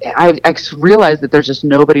 So I realized that there's just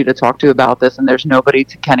nobody to talk to about this, and there's nobody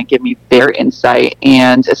to kind of give me their insight.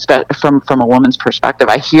 And from a woman's perspective,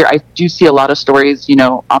 I do see a lot of stories,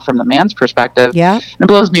 from the man's perspective. Yeah. And it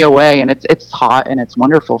blows me away, and it's hot and it's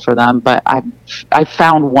wonderful for them. But I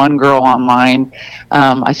found one girl online.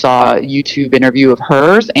 I saw a YouTube interview of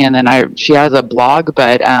hers, and then she has a blog,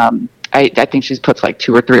 but I think she puts like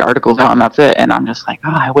 2 or 3 articles out, and that's it. And I'm just like,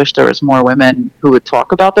 I wish there was more women who would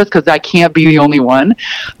talk about this, because I can't be the only one,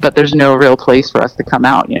 but there's no real place for us to come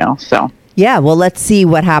out, so. Yeah, well, let's see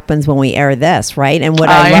what happens when we air this, right? And what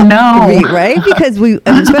I know, right? Because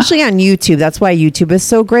especially on YouTube, that's why YouTube is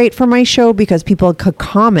so great for my show, because people could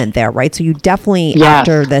comment there, right? So you definitely,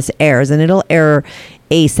 after this airs, and it'll air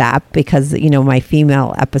ASAP, because my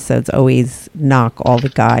female episodes always knock all the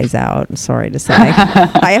guys out. I'm sorry to say.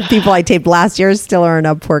 I have people I taped last year still aren't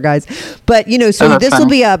up, poor guys. But so this will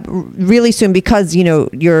be up really soon, because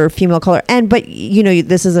you're a female color, but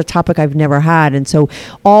this is a topic I've never had, and so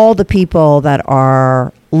all the people that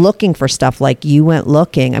are looking for stuff like you went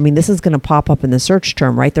looking, I mean, this is going to pop up in the search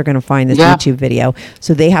term, right? They're going to find this YouTube video,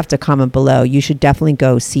 so they have to comment below. You should definitely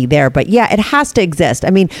go see there. But yeah, it has to exist. I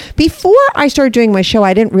mean, before I started doing my show,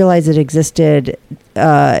 I didn't realize it existed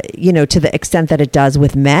to the extent that it does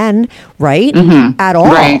with men, right? At all.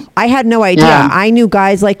 Right. I had no idea. Yeah. I knew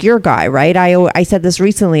guys like your guy, right? I said this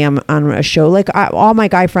recently on a show, like all my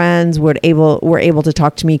guy friends were able to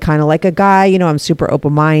talk to me kind of like a guy, I'm super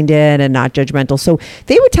open-minded and not judgmental. So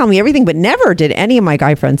they would tell me everything, but never did any of my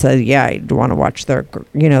guy friends say, yeah, I want to watch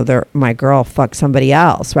my girl fuck somebody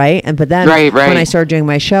else, right? But then when I started doing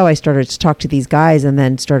my show, I started to talk to these guys, and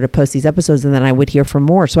then started to post these episodes, and then I would hear from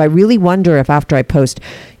more. So I really wonder if after I post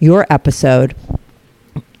your episode,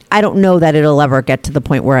 I don't know that it'll ever get to the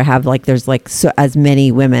point where I have there's as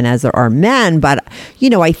many women as there are men, but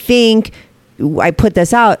I think I put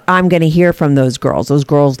this out, I'm going to hear from those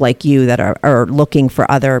girls like you that are looking for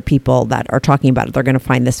other people that are talking about it. They're going to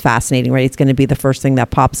find this fascinating, right? It's going to be the first thing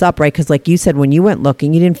that pops up, right? Because like you said, when you went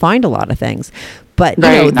looking, you didn't find a lot of things. But,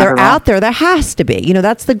 they're out there. There has to be.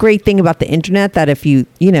 That's the great thing about the internet, that if you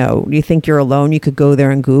think you're alone, you could go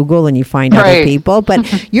there and Google and you find other people.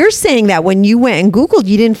 But you're saying that when you went and Googled,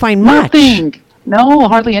 you didn't find much. Nothing. No,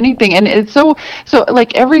 hardly anything. And it's so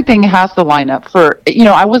like everything has to line up for,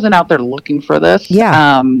 I wasn't out there looking for this.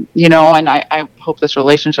 Yeah. And I hope this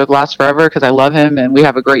relationship lasts forever, because I love him and we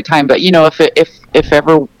have a great time. But, if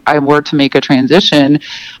ever I were to make a transition,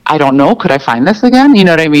 I don't know, could I find this again? You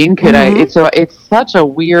know what I mean? Could it's such a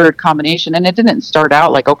weird combination. And it didn't start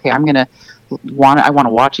out like, okay, I want to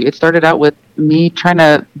watch you. It started out with me trying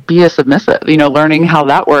to be a submissive, learning how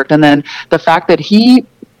that worked. And then the fact that he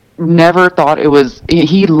never thought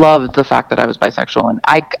he loved the fact that I was bisexual, and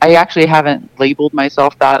I actually haven't labeled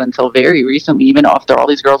myself that until very recently, even after all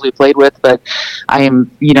these girls we played with. But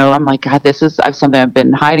I'm like, God, this is something I've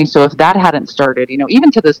been hiding. So if that hadn't started,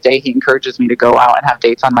 even to this day, he encourages me to go out and have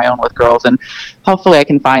dates on my own with girls, and hopefully I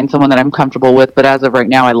can find someone that I'm comfortable with. But as of right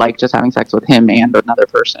now, I like just having sex with him and another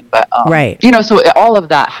person. But so all of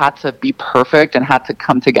that had to be perfect and had to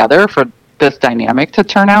come together for this dynamic to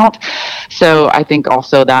turn out. So I think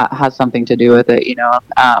also that has something to do with it,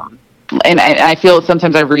 and I feel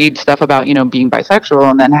sometimes I read stuff about, being bisexual,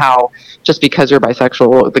 and then how just because you're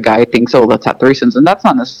bisexual, the guy thinks, oh, let's have threesomes. And that's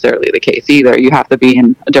not necessarily the case either. You have to be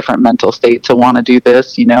in a different mental state to want to do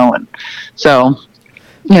this, and so,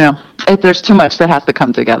 there's too much that has to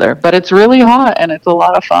come together, but it's really hot and it's a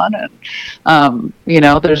lot of fun. And,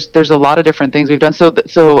 there's a lot of different things we've done.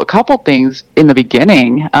 So a couple things in the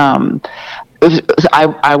beginning,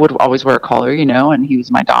 I would always wear a collar, and he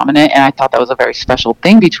was my dominant, and I thought that was a very special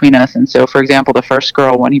thing between us. And so, for example, the first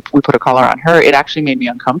girl, when we put a collar on her, it actually made me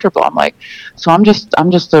uncomfortable. I'm like, so I'm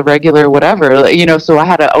just a regular whatever, so I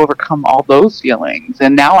had to overcome all those feelings.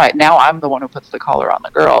 And now I'm the one who puts the collar on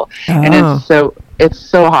the girl. Oh. And it's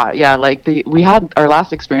so hot. Yeah. Like we had our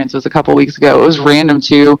last experience was a couple weeks ago. It was random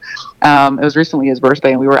too. It was recently his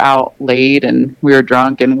birthday, and we were out late and we were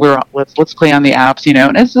drunk, and let's play on the apps,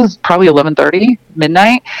 and this is probably 11:30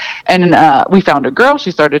 midnight. And we found a girl.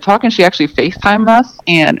 She started talking. She actually FaceTimed us,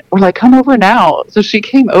 and we're like, come over now. So she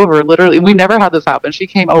came over, literally. We never had this happen. She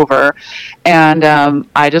came over, and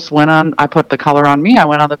I just I put the collar on me. I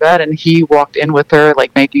went on the bed, and he walked in with her,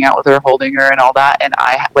 like making out with her, holding her and all that. And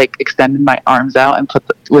I like extended my arms out and put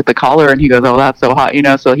with the collar, and he goes, oh, that's so hot,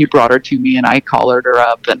 so he brought her to me, and I collared her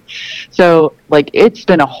up. And so like it's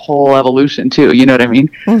been a whole evolution too, you know what I mean?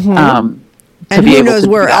 Mm-hmm. And who knows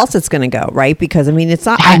where else it's going to go, right? Because, I mean, it's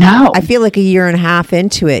not... I know. I feel like a year and a half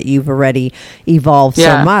into it, you've already evolved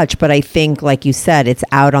so much. But I think, like you said, it's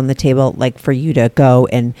out on the table, like, for you to go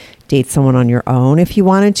and date someone on your own if you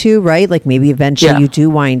wanted to, right? Like, maybe eventually you do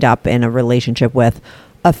wind up in a relationship with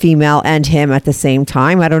a female and him at the same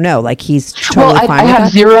time. I don't know. Like, he's totally fine with I have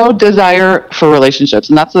that? zero desire for relationships.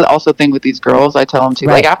 And that's also the thing with these girls. I tell them to,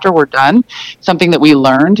 like, after we're done, something that we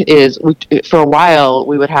learned is for a while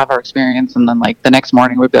we would have our experience, and then, like, the next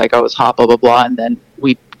morning we'd be like, oh, it was hot, blah, blah, blah. And then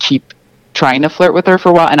we'd keep trying to flirt with her for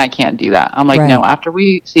a while. And I can't do that. I'm like, no, after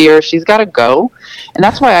we see her, she's got to go. And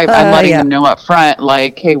that's why I'm letting them know up front,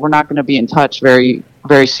 like, hey, we're not going to be in touch very,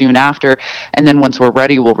 very soon after. And then once we're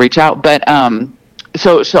ready, we'll reach out. But,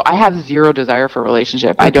 So I have zero desire for a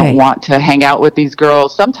relationship. Okay. I don't want to hang out with these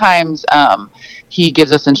girls. Sometimes he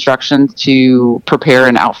gives us instructions to prepare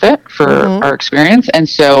an outfit for our experience. And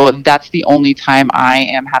so that's the only time I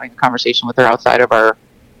am having a conversation with her outside of our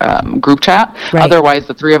group chat. Right. Otherwise,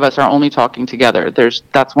 the three of us are only talking together.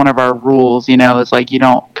 That's one of our rules, is like, you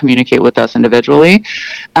don't communicate with us individually.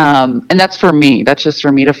 And that's for me. That's just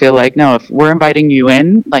for me to feel like, no, if we're inviting you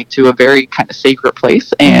in, like, to a very kind of sacred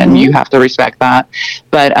place, and you have to respect that.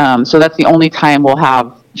 But so that's the only time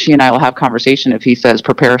she and I will have conversation if he says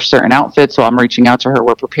prepare a certain outfit. So I'm reaching out to her,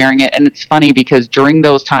 we're preparing it. And it's funny because during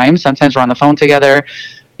those times, sometimes we're on the phone together.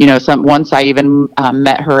 Once I even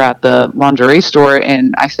met her at the lingerie store,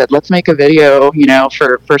 and I said, let's make a video,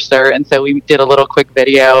 for Sir. And so we did a little quick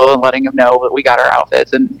video letting him know that we got our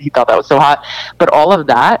outfits, and he thought that was so hot. But all of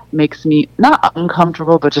that makes me not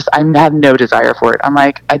uncomfortable, but just I have no desire for it. I'm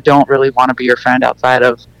like, I don't really want to be your friend outside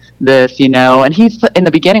of this, and he's in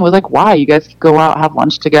the beginning was like, why? You guys could go out, have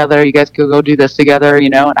lunch together, you guys could go do this together,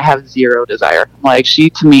 and I have zero desire. Like,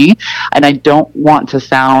 she to me, and I don't want to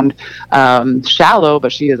sound shallow,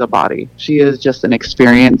 but she is a body. She is just an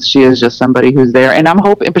experience. She is just somebody who's there, and I'm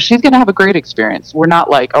hoping, but she's going to have a great experience. We're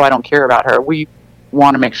not like, oh, I don't care about her. We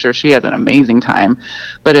want to make sure she has an amazing time,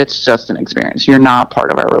 but it's just an experience. You're not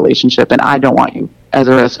part of our relationship, and I don't want you as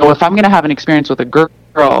a risk. So if I'm going to have an experience with a girl,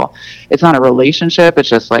 it's not a relationship. It's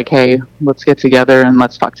just like, hey, let's get together and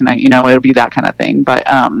let's fuck tonight. It'll be that kind of thing. But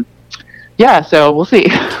so we'll see.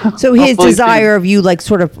 So his desire of you, like,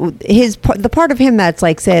 sort of the part of him that's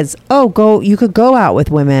like says, oh, you could go out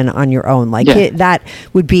with women on your own. Like that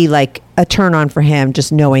would be like a turn on for him,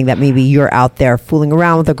 just knowing that maybe you're out there fooling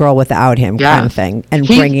around with a girl without him, kind of thing, and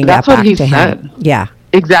bringing that back to him. Yeah.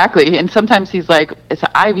 Exactly. And sometimes he's like,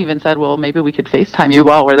 I've even said, well, maybe we could FaceTime you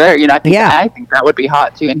while we're there. I think that would be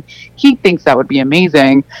hot too. And he thinks that would be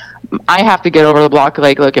amazing. I have to get over the block.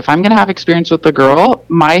 Like, look, if I'm going to have experience with the girl,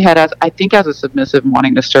 my head as a submissive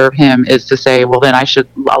wanting to serve him is to say, well, then I should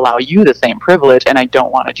allow you the same privilege. And I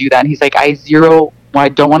don't want to do that. And he's like, I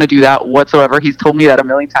don't want to do that whatsoever. He's told me that a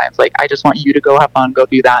million times. Like, I just want you to go have fun, go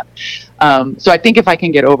do that. So I think if I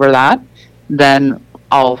can get over that, then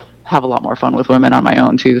I'll have a lot more fun with women on my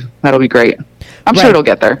own too. That'll be great. I'm sure it'll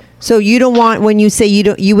get there. So you don't want, when you say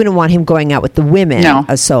you wouldn't want him going out with the women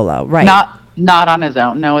as solo, right? Not on his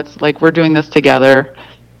own. No, it's like we're doing this together,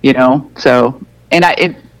 so, and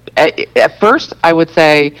at first I would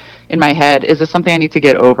say in my head, is this something I need to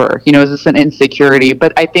get over? Is this an insecurity?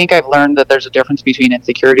 But I think I've learned that there's a difference between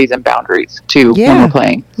insecurities and boundaries too when we're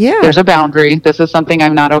playing. Yeah. There's a boundary. This is something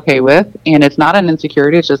I'm not okay with. And it's not an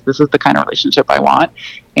insecurity. It's just, this is the kind of relationship I want.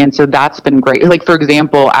 And so that's been great. Like, for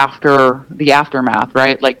example, after the aftermath,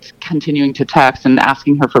 right? Like, continuing to text and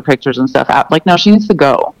asking her for pictures and stuff. Like, no, she needs to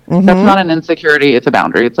go. That's not an insecurity. It's a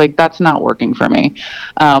boundary. It's like, that's not working for me.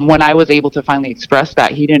 When I was able to finally express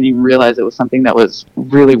that, he didn't even realize it was something that was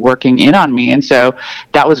really working in on me. And so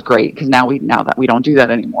that was great, because now that we don't do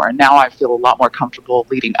that anymore. And now I feel a lot more comfortable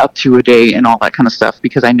leading up to a date and all that kind of stuff,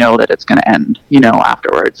 because I know that it's going to end,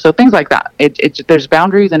 afterwards. So things like that. There's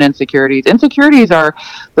boundaries and insecurities. Insecurities are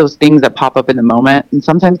those things that pop up in the moment, and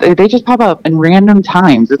sometimes they just pop up in random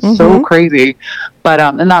times. It's so crazy, but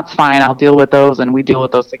and that's fine. I'll deal with those, and we deal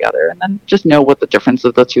with those together, and then just know what the difference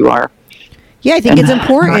of the two are. Yeah, I think it's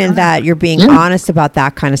important that you're being honest about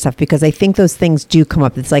that kind of stuff, because I think those things do come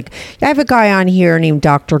up. It's like, I have a guy on here named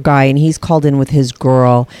Dr. Guy, and he's called in with his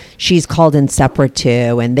girl. She's called in separate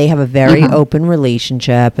too, and they have a very open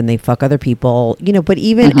relationship, and they fuck other people, but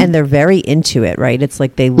even, and they're very into it, right? It's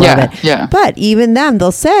like they love it. Yeah. But even them,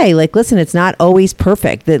 they'll say, like, listen, it's not always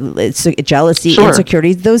perfect. It's jealousy,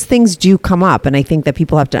 insecurities, those things do come up. And I think that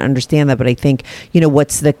people have to understand that. But I think,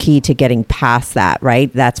 what's the key to getting past that,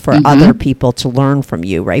 right? That's for other people to learn from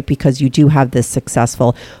you, right? Because you do have this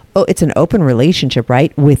successful, it's an open relationship,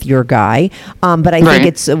 right, with your guy. But I think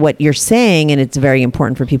it's what you're saying, and it's very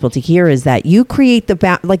important for people to hear, is that you create the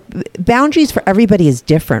boundaries for everybody is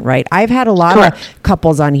different, right? I've had a lot of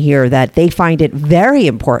couples on here that they find it very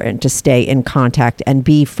important to stay in contact and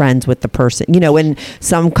be friends with the person. And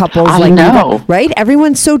some couples right?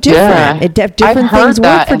 Everyone's so different. Different things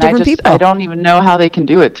work for different people. I don't even know how they can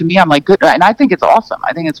do it. To me, I'm like, good, and I think it's awesome.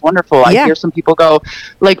 I think it's wonderful. I hear some people go,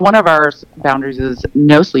 like, one of our boundaries is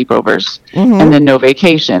no sleepovers and then no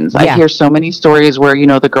vacations. I hear so many stories where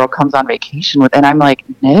the girl comes on vacation with, and I'm like,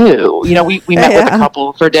 no. We met with a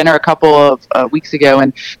couple for dinner a couple of weeks ago,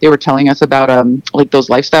 and they were telling us about like those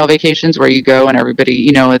lifestyle vacations where you go and everybody,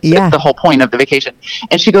 it's the whole point of the vacation.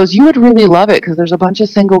 And she goes, you would really love it because there's a bunch of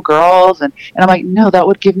single girls, and I'm like, no, that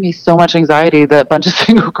would give me so much anxiety that a bunch of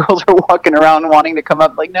single girls are walking around wanting to come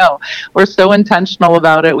up. Like, no, we're so intentional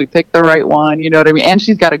about it. We picked the right one, you know what I mean? And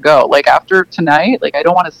she's got to go. Like, after tonight, like, I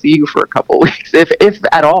don't want to see you for a couple weeks, if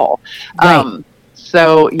at all. Right.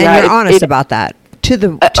 So and you're honest about that to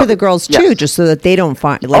the girls too, just so that they don't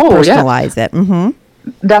find personalize it.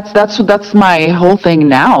 That's my whole thing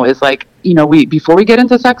now. Is like, before we get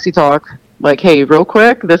into sexy talk, like, hey, real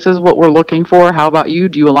quick, this is what we're looking for. How about you?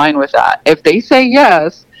 Do you align with that? If they say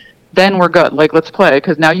yes, then we're good. Like, let's play.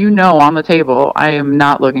 Because now on the table, I am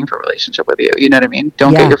not looking for a relationship with you. You know what I mean?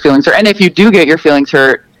 Don't get your feelings hurt. And if you do get your feelings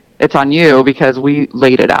hurt, it's on you because we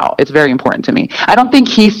laid it out. It's very important to me. I don't think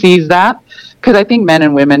he sees that because I think men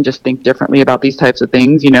and women just think differently about these types of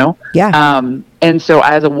things, Yeah. And so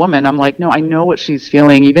as a woman, I'm like, no, I know what she's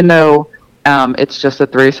feeling. Even though it's just a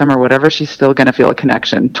threesome or whatever, she's still going to feel a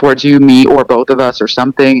connection towards you, me, or both of us or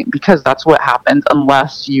something, because that's what happens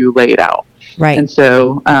unless you lay it out. Right. And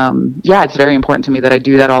so, it's very important to me that I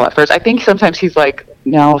do that all at first. I think sometimes he's like,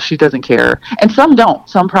 no, she doesn't care. And some don't.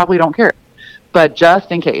 Some probably don't care. But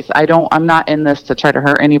just in case, I'm not in this to try to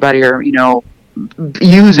hurt anybody or,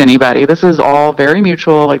 use anybody. This is all very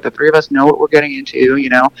mutual. Like, the three of us know what we're getting into,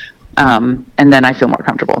 and then I feel more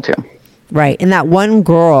comfortable too. Right. And that one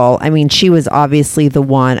girl, I mean, she was obviously the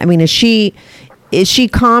one. I mean, is she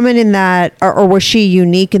common in that, or was she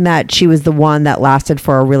unique in that she was the one that lasted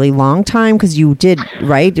for a really long time? Because you did,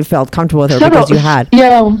 right? You felt comfortable with her because you had.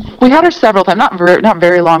 Yeah, we had her several times, not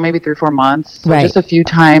very long, maybe 3 or 4 months, so just a few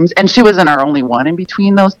times. And she wasn't our only one in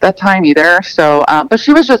between that time either. So, but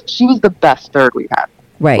she was the best third we've had.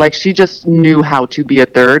 Right. Like, she just knew how to be a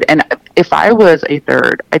third. And if I was a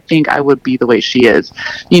third, I think I would be the way she is.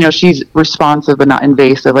 She's responsive but not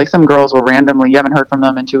invasive. Like, some girls will randomly, you haven't heard from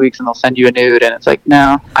them in 2 weeks, and they'll send you a nude, and it's like,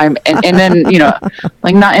 no, and then,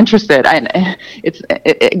 like, not interested.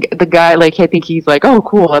 The guy, like, I think he's like, oh,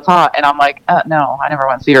 cool, that's hot. And I'm like, no, I never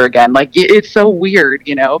want to see her again. Like, it's so weird,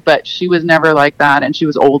 but she was never like that. And she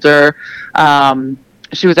was older.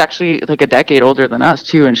 She was actually like a decade older than us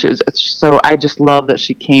too, and so I just love that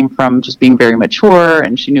she came from just being very mature,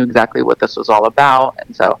 and she knew exactly what this was all about,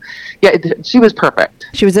 and so she was perfect.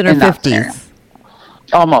 She was in her 50s.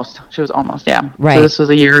 She was almost, yeah. Right. So this was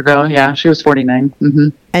a year ago. Yeah, she was 49. Mm-hmm.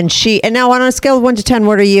 And now on a scale of 1 to 10,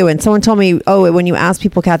 what are you? And someone told me, when you ask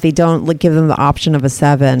people, Kathy, don't give them the option of a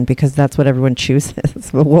 7 because that's what everyone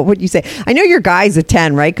chooses. What would you say? I know your guy's a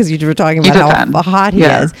 10, right? Because you were talking about how hot he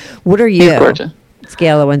is. What are you? He's gorgeous.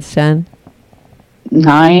 Scale of 1 to 10?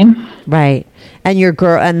 9. Right. And your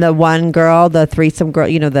girl, and the one girl, the threesome girl,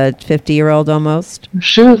 the 50-year-old almost?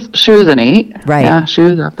 She was an 8. Right. Yeah, she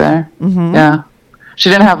was up there. Mm-hmm. Yeah. She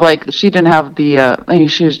didn't have the,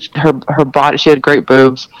 she was, her body, she had great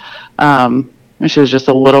boobs. And she was just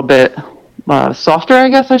a little bit softer, I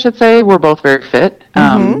guess I should say. We're both very fit.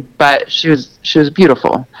 But she was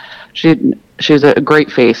beautiful. She has a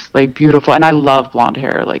great face, like, beautiful, and I love blonde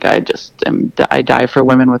hair. Like, I die for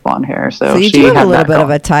women with blonde hair. So you do have a little bit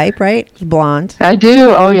of a type, right? Blonde. I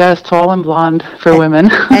do. Oh yes, tall and blonde for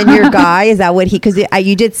women. And your guy, is that what he? Because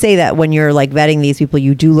you did say that when you're like vetting these people,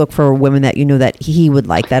 you do look for women that that he would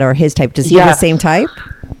like that, or his type. Does he have the same type?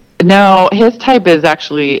 No, his type is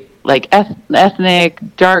actually like ethnic,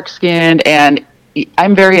 dark skinned, and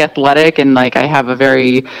I'm very athletic, and like I have a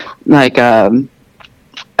very like.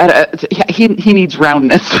 He needs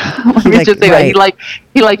roundness. Let me just say that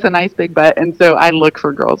he likes a nice big butt, and so I look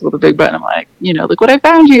for girls with a big butt. And I'm like, look what I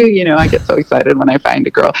found you. I get so excited when I find a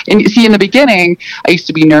girl. And you see, in the beginning, I used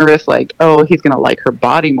to be nervous, like, oh, he's gonna like her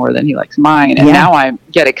body more than he likes mine. And now I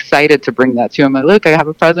get excited to bring that to him. Like, look, I have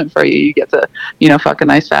a present for you. You get to, fuck a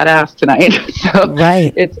nice fat ass tonight. So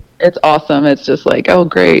it's awesome. It's just like, oh,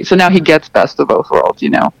 great. So now he gets best of both worlds. He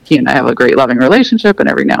and I have a great loving relationship, and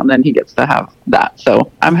every now and then he gets to have that.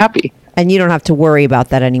 So I'm happy. And you don't have to worry about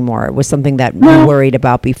that anymore. It was something that you worried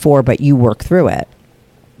about before, but you work through it.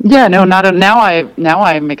 Yeah, no, now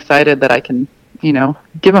I'm excited that I can,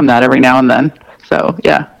 give him that every now and then. So,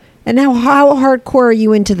 yeah. And now how hardcore are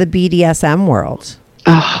you into the BDSM world?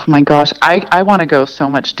 Oh my gosh, I want to go so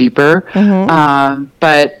much deeper.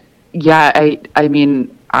 But yeah, I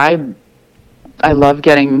mean, I love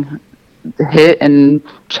getting hit and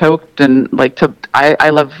choked, and I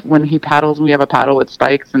love when he paddles. We have a paddle with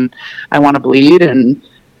spikes, and I want to bleed. And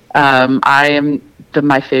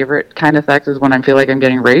my favorite kind of sex is when I feel like I'm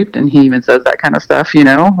getting raped, and he even says that kind of stuff,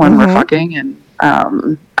 when we're fucking. And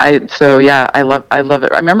I love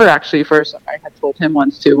it. I remember actually first I had told him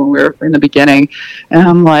once too when we were in the beginning, and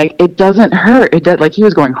I'm like, it doesn't hurt. It does. Like, he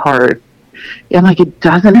was going hard. I'm like, it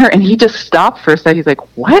doesn't hurt. And he just stopped for a second. He's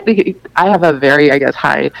like, what? I have a very, I guess,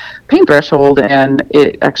 high pain threshold, and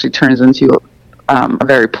it actually turns into a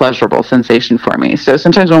very pleasurable sensation for me. So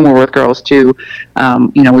sometimes when we're with girls too,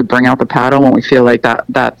 we bring out the paddle when we feel like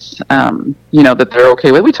that's that they're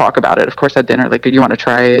okay with. We talk about it, of course, at dinner. Like, do you want to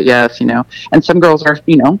try it? Yes, And some girls are,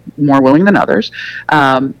 more willing than others.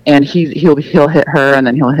 And he'll hit her, and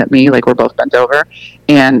then he'll hit me. Like, we're both bent over,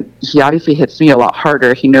 and he obviously hits me a lot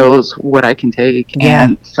harder. He knows what I can take. Yeah.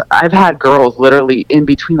 And so I've had girls literally in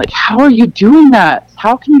between, like, how are you doing that?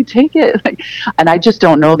 How can you take it? And I just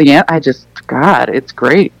don't know the answer. God, it's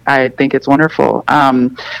great. I think it's wonderful.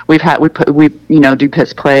 We do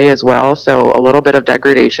piss play as well. So a little bit of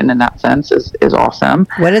degradation in that sense is awesome.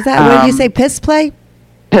 What is that? What did you say? Piss play?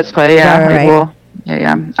 Piss play. Yeah. Right. Well,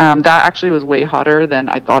 yeah. That actually was way hotter than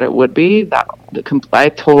I thought it would be. I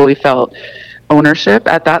totally felt ownership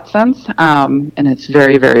at that sense. And it's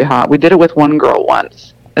very, very hot. We did it with one girl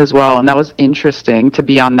once as well, and that was interesting to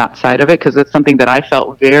be on that side of it, because it's something that I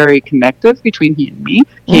felt very connective between he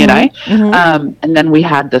and I. And then we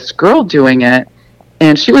had this girl doing it,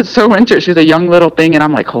 and she was so into it. She was a young little thing, and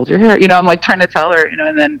I'm like, hold your hair, I'm like trying to tell her,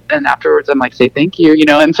 and then afterwards I'm like, say thank you,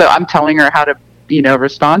 and so I'm telling her how to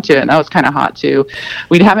respond to it, and that was kind of hot too.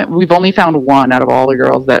 We've only found one out of all the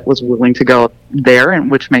girls that was willing to go there,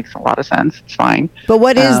 and which makes a lot of sense. It's fine. But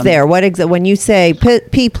what is there? When you say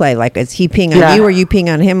pee play, like, is he peeing on you, or you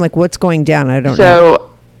peeing on him? Like, what's going down? I don't know.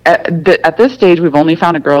 So at this stage, we've only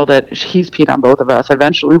found a girl that he's peed on both of us.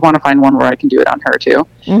 Eventually, we want to find one where I can do it on her too.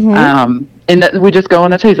 And we just go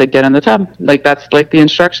in the tub. He's like, get in the tub. Like, that's like the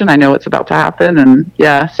instruction. I know it's about to happen. And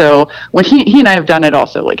yeah, so when he and I have done it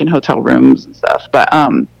also, like in hotel rooms and stuff. But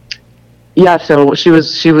so she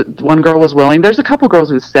was one girl was willing. There's a couple girls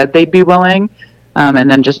who said they'd be willing,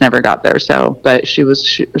 and then just never got there. So, but she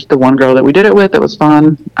was the one girl that we did it with. It was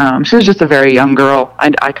fun. She was just a very young girl.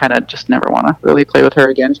 I kind of just never want to really play with her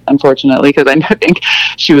again, unfortunately, because I think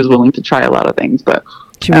she was willing to try a lot of things, but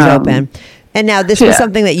she was open. And now this was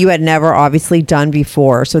something that you had never obviously done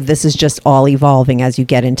before. So this is just all evolving as you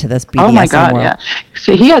get into this BDSM Oh my God, world. Yeah.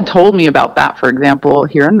 So he had told me about that, for example,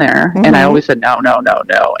 here and there. And I always said, no.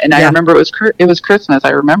 And I remember it was Christmas. I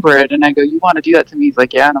remember it. And I go, you want to do that to me? He's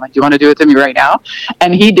like, yeah. And I'm like, do you want to do it to me right now?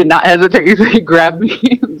 And he did not hesitate. He grabbed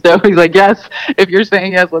me. So he's like, yes, if you're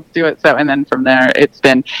saying yes, let's do it. So, and then from there it's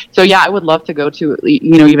been, so yeah, I would love to go to,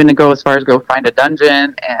 even to go as far as go find a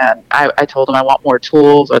dungeon. And I told him I want more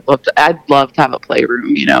tools. I'd love to have a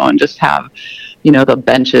playroom, and just have, the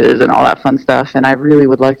benches and all that fun stuff. And I really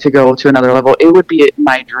would like to go to another level. It would be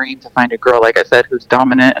my dream to find a girl, like I said, who's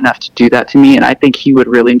dominant enough to do that to me. And I think he would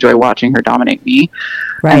really enjoy watching her dominate me.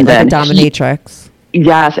 Right, and like a dominatrix.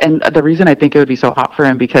 Yes, and the reason I think it would be so hot for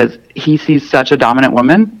him, because he sees such a dominant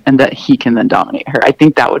woman, and that he can then dominate her. I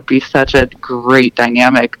think that would be such a great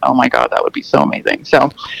dynamic. Oh my God, that would be so amazing. So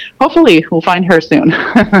hopefully we'll find her soon.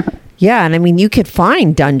 Yeah, and I mean, you could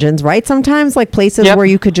find dungeons, right? Sometimes, like places where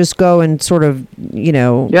you could just go and sort of,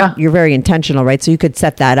 you're very intentional, right? So you could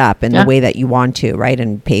set that up in the way that you want to, right?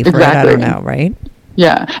 And pay for it. I don't know, right?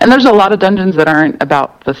 Yeah, and there's a lot of dungeons that aren't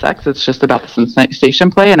about the sex. It's just about the sensation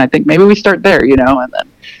play, and I think maybe we start there, and then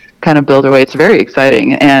kind of build our way. It's very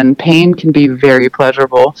exciting, and pain can be very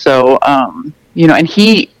pleasurable. So, and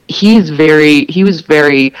he was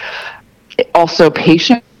very also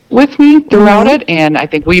patient with me throughout it, and I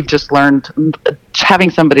think we've just learned having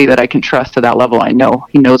somebody that I can trust to that level. I know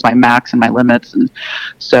he knows my max and my limits, and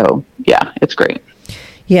so yeah, it's great.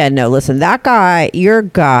 Yeah, no, listen, your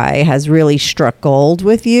guy has really struck gold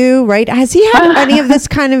with you, right? Has he had any of these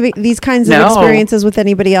kinds of experiences with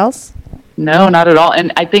anybody else? No, not at all.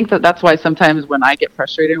 And I think that's why sometimes when I get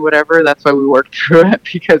frustrated or whatever, that's why we work through it,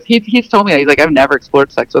 because he's told me, he's like, I've never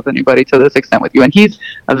explored sex with anybody to this extent with you. And he's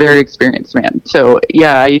a very experienced man. So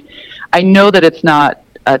yeah, I know that it's not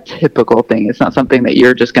a typical thing. It's not something that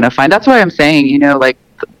you're just going to find. That's why I'm saying, like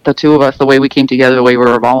the two of us, the way we came together, the way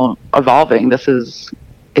we're evolving,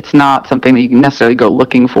 it's not something that you can necessarily go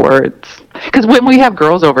looking for. Because when we have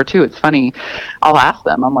girls over too, it's funny. I'll ask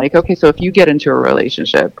them. I'm like, okay, so if you get into a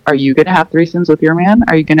relationship, are you going to have threesomes with your man?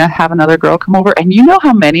 Are you going to have another girl come over? And you know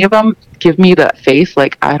how many of them give me that face,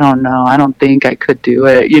 like, I don't know, I don't think I could do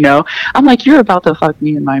it. I'm like, you're about to fuck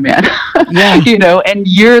me and my man. Yeah. And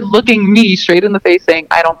you're looking me straight in the face saying,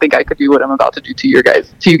 I don't think I could do what I'm about to do to you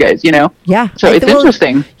guys. Yeah. So it's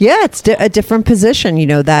interesting. Yeah, it's a different position.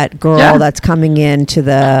 That girl that's coming into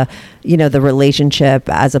the the relationship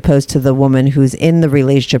as opposed to the woman who's in the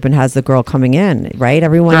relationship and has the girl coming in, right?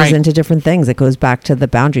 Everyone is into different things. It goes back to the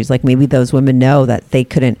boundaries. Like maybe those women know that they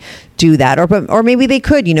couldn't do that, or maybe they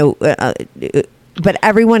could, but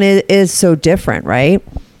everyone is so different, right?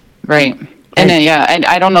 Right. And then, and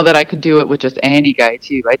I don't know that I could do it with just any guy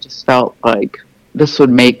too. I just felt like this would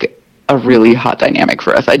make a really hot dynamic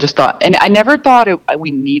for us. I just thought, and I never thought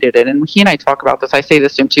we needed it. And he and I talk about this. I say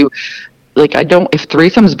this to him too. Like, if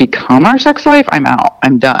threesomes become our sex life, I'm out.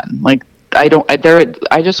 I'm done. Like, I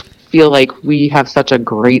just feel like we have such a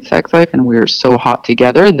great sex life and we're so hot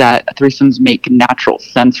together that threesomes make natural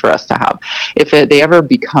sense for us to have. If they ever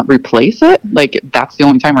replace it, like that's the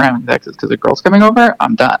only time we're having sex is because a girl's coming over,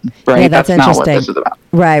 I'm done. Right? Yeah, that's not what this is about.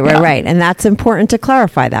 Right. And that's important to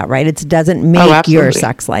clarify that, right? It doesn't make your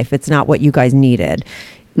sex life. It's not what you guys needed.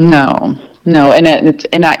 No. And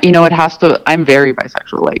it has to, I'm very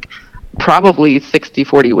bisexual. Like, probably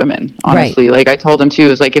 60-40 women, honestly. Right. Like I told him too,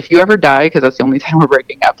 is like, if you ever die, because that's the only time we're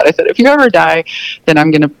breaking up, but I said, if you ever die, then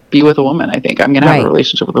I'm going to be with a woman. I think I'm going to have a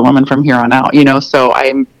relationship with a woman from here on out, so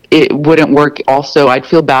it wouldn't work. Also, I'd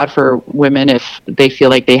feel bad for women if they feel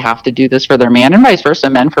like they have to do this for their man, and vice versa,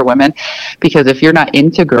 men for women, because if you're not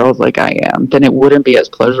into girls like I am, then it wouldn't be as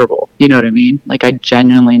pleasurable. You know what I mean? Like I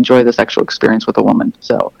genuinely enjoy the sexual experience with a woman.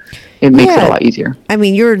 So it makes it a lot easier. I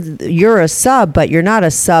mean, you're a sub, but you're not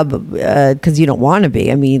a sub because you don't want to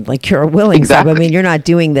be. I mean, like you're a willing sub. I mean, you're not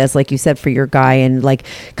doing this, like you said, for your guy. And like,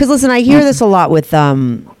 because listen, I hear this a lot with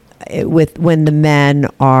when the men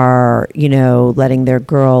are, letting their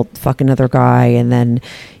girl fuck another guy, and then,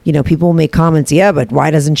 people will make comments, but why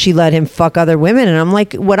doesn't she let him fuck other women? And I'm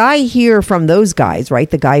like, what I hear from those guys, right?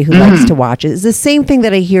 The guy who likes to watch it is the same thing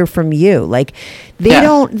that I hear from you. Like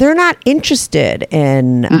they're not interested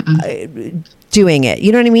in doing it.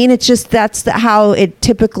 You know what I mean? It's just, that's how it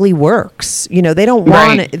typically works. They don't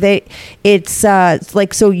want it. It's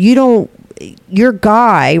like, so you don't, your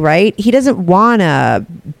guy, right? He doesn't want to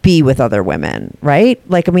be with other women, right?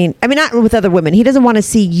 Like, I mean, not with other women. He doesn't want to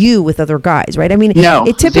see you with other guys, right? I mean,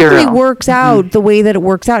 it typically works out the way that it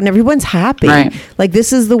works out, and everyone's happy. Right. Like,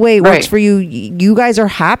 this is the way it works for you. You guys are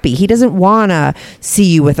happy. He doesn't want to see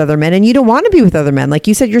you with other men, and you don't want to be with other men. Like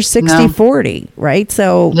you said, you're 60-40, right?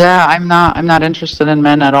 So yeah, I'm not interested in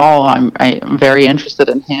men at all. I'm very interested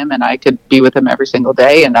in him, and I could be with him every single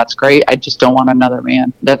day, and that's great. I just don't want another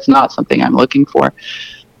man. That's not something I'm looking for.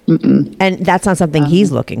 And that's not something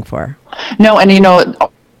he's looking for. No, and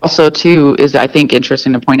also too is, I think,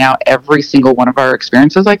 interesting to point out, every single one of our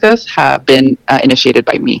experiences like this have been initiated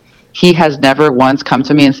by me. He has never once come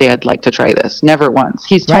to me and say, I'd like to try this. Never once.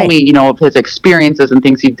 He's told me, of his experiences and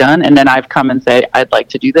things he's done, and then I've come and said, I'd like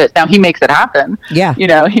to do this. Now he makes it happen. Yeah.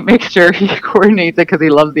 He makes sure he coordinates it because he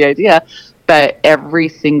loves the idea. But every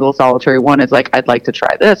single solitary one is like, I'd like to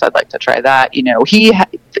try this, I'd like to try that.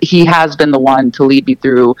 He has been the one to lead me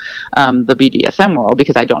through the BDSM world,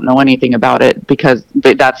 because I don't know anything about it, because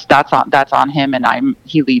that's on him, and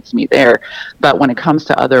he leads me there. But when it comes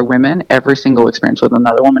to other women, every single experience with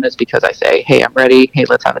another woman is because I say, hey, I'm ready, hey,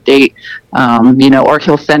 let's have a date, or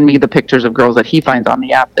he'll send me the pictures of girls that he finds on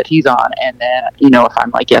the app that he's on, and then if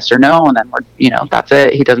I'm like yes or no, and then we're that's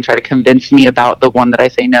it. He doesn't try to convince me about the one that I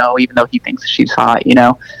say no, even though he thinks she's hot.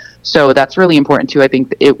 So that's really important too. I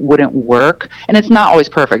think it wouldn't work, and it's not always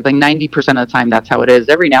perfect. Like 90% of the time, that's how it is.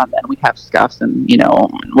 Every now and then we have scuffs and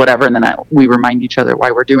whatever, and then we remind each other why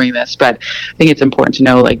we're doing this. But I think it's important to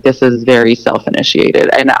know, like, this is very self-initiated,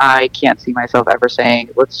 and I can't see myself ever saying,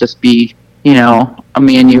 let's just be a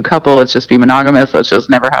me and you couple, let's just be monogamous, let's just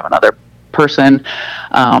never have another person.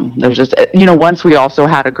 There's just once we also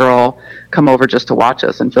had a girl come over just to watch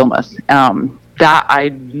us and film us. That I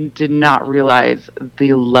did not realize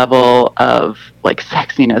the level of like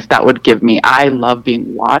sexiness that would give me. I love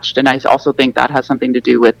being watched, and I also think that has something to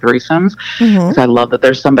do with threesomes, because I love that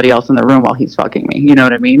there's somebody else in the room while he's fucking me. You know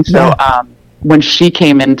what I mean? So when she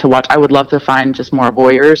came in to watch, I would love to find just more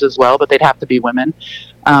voyeurs as well, but they'd have to be women.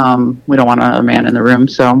 We don't want another man in the room.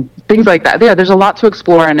 So things like that. Yeah, there's a lot to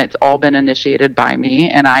explore, and it's all been initiated by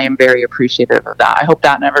me, and I am very appreciative of that. I hope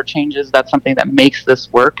that never changes. That's something that makes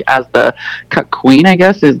this work. As the cut queen, I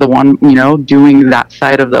guess, is the one, doing that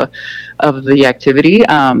side of the activity.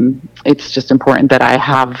 It's just important that I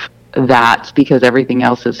have that because everything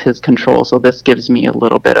else is his control. So this gives me a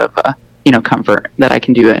little bit of comfort that I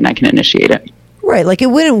can do it and I can initiate it. Right, like it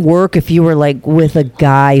wouldn't work if you were like with a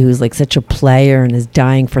guy who's like such a player and is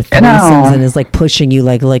dying for threesomes and is like pushing you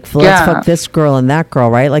like let's fuck this girl and that girl,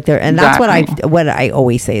 right? Like and that's what I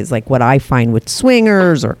always say is like what I find with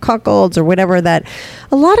swingers or cuckolds or whatever, that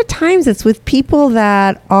a lot of times it's with people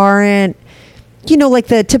that aren't, like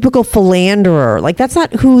the typical philanderer. Like that's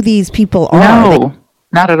not who these people are. No,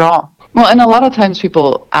 not at all. Well, and a lot of times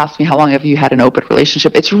people ask me, how long have you had an open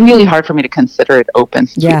relationship? It's really hard for me to consider it open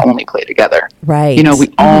since we only play together. Right.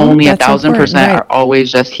 We only 1,000% are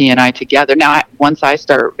always just he and I together. Now, once I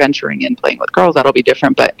start venturing in playing with girls, that'll be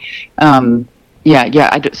different. But so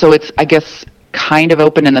it's, I guess, kind of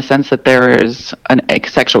open in the sense that there is a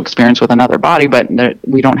sexual experience with another body, but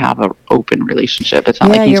we don't have an open relationship. It's not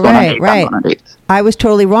like he's going on dates. I was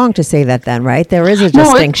totally wrong to say that then, right? There is a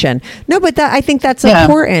distinction. But I think that's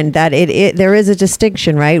important that there is a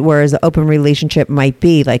distinction, right? Whereas an open relationship might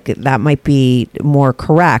be like, that might be more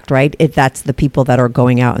correct, right? If that's the people that are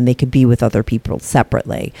going out and they could be with other people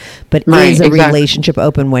separately. But is a relationship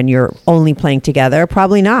open when you're only playing together?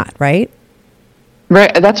 Probably not, right?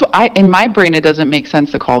 Right. That's what in my brain, it doesn't make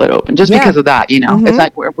sense to call it open just because of that, It's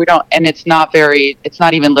like we don't, and it's not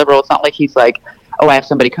even liberal. It's not like he's like, oh, I have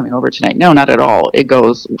somebody coming over tonight. No, not at all. It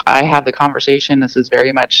goes, I have the conversation. This is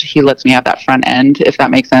very much, he lets me have that front end, if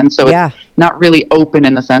that makes sense. So it's not really open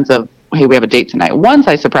in the sense of, hey, we have a date tonight. Once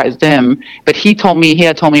I surprised him, but he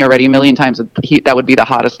had told me already a million times that would be the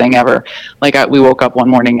hottest thing ever. Like we woke up one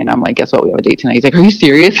morning and I'm like, guess what? We have a date tonight. He's like, are you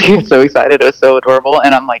serious? He was so excited. It was so adorable.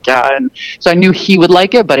 And I'm like, yeah. And so I knew he would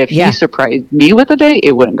like it, but if he surprised me with a date,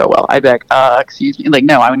 it wouldn't go well. I'd be like, excuse me. Like,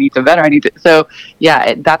 no, I need to vet her. So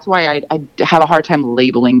yeah, that's why I have a hard time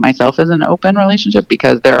labeling myself as an open relationship,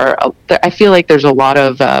 because I feel like there's a lot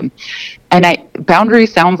of,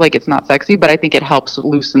 boundaries sounds like it's not sexy, but I think it helps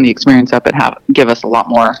loosen the experience up and give us a lot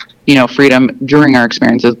more, freedom during our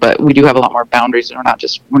experiences. But we do have a lot more boundaries, and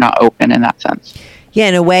we're not open in that sense. Yeah,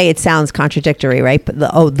 in a way, it sounds contradictory, right? But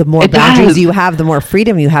the more boundaries you have, the more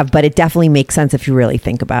freedom you have. But it definitely makes sense if you really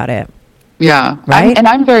think about it. Yeah, right.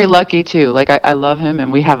 I'm very lucky too. Like I love him,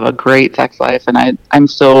 and we have a great sex life, and I'm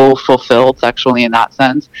so fulfilled sexually in that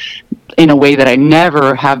sense, in a way that I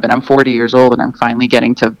never have been. I'm 40 years old, and I'm finally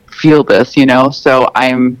getting to feel this, So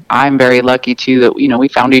I'm very lucky too that we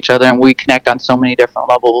found each other and we connect on so many different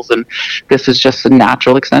levels, and this is just a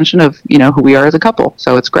natural extension of who we are as a couple.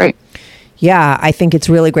 So it's great. Yeah, I think it's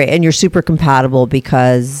really great, and you're super compatible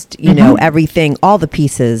because everything, all the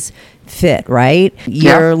pieces fit, right?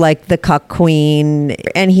 You're like the cuck queen,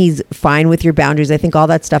 and he's fine with your boundaries. I think all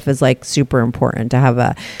that stuff is like super important to have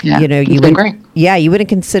great. Yeah, you wouldn't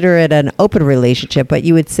consider it an open relationship, but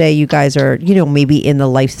you would say you guys are, maybe in the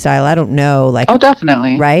lifestyle. I don't know, like. Oh,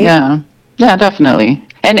 definitely. Right? Yeah, definitely.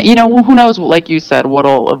 And who knows? Like you said,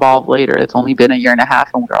 what'll evolve later. It's only been a year and a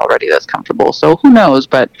half, and we're already this comfortable. So who knows?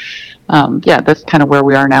 But that's kind of where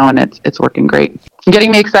we are now, and it's working great.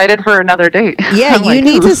 Getting me excited for another date. Yeah, you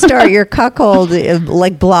need to start your cuckold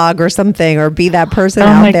like blog or something, or be that person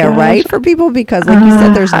out there, right? For people, because like you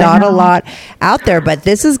said, there's not a lot out there, but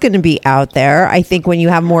this is going to be out there. I think when you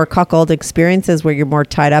have more cuckold experiences where you're more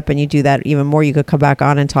tied up and you do that even more, you could come back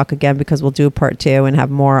on and talk again, because we'll do a part 2 and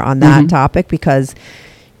have more on that topic, because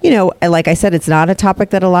like I said, it's not a topic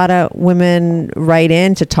that a lot of women write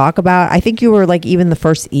in to talk about. I think you were like even the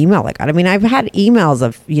first email. Like, I mean, I've had emails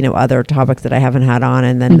of, other topics that I haven't had on,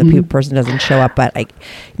 and then the person doesn't show up, but like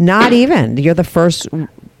not even. You're the first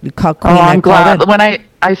cuck queen. I'm glad. When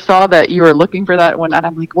I saw that you were looking for that one, and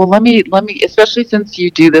I'm like, well, let me, especially since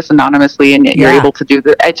you do this anonymously and you're able to do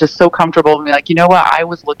this, it's just so comfortable to be like, you know what, I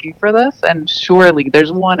was looking for this, and surely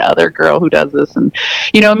there's one other girl who does this, and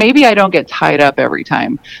maybe I don't get tied up every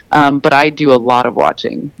time, but I do a lot of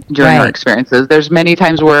watching during our experiences. There's many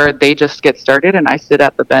times where they just get started, and I sit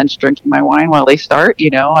at the bench drinking my wine while they start.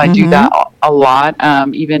 I do that a lot.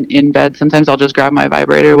 Even in bed, sometimes I'll just grab my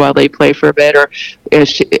vibrator while they play for a bit, or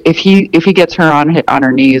if he gets her on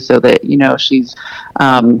her knees, so that she's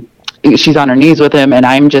on her knees with him, and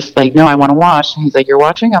I'm just like, no, I want to watch. And he's like, you're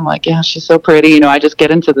watching? I'm like, yeah, she's so pretty. I just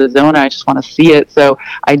get into the zone. I just want to see it. So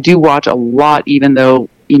I do watch a lot, even though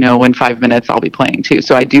in 5 minutes I'll be playing too.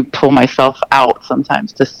 So I do pull myself out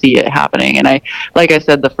sometimes to see it happening. And like I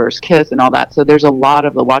said, the first kiss and all that. So there's a lot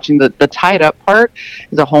of the watching. The tied up part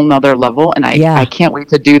is a whole nother level. And I can't wait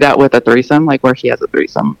to do that with a threesome, like where he has a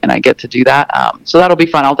threesome and I get to do that. So that'll be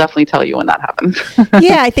fun. I'll definitely tell you when that happens.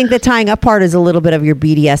 Yeah, I think the tying up part is a little bit of your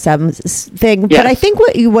BDSM thing. Yes. But I think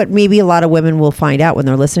what maybe a lot of women will find out when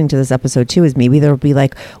they're listening to this episode too is maybe they'll be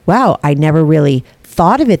like, wow, I never really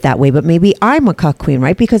thought of it that way, but maybe I'm a cuck queen,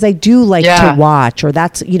 right? Because I do like to watch, or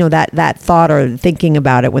that's, that thought or thinking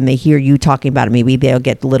about it when they hear you talking about it, maybe they'll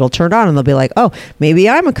get a little turned on and they'll be like, oh, maybe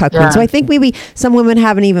I'm a cuck queen. So I think maybe some women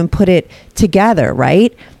haven't even put it together,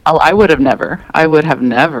 right? Oh, I would have never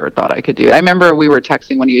thought I could do it. I remember we were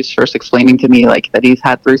texting when he was first explaining to me like that he's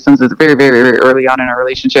had threesomes. It's very, very, very early on in our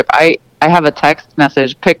relationship. I have a text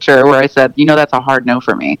message picture where I said, that's a hard no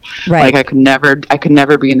for me. Right. Like I could never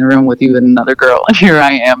be in the room with you and another girl. And here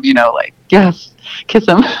I am, like, yes, kiss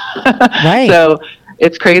him. Right. So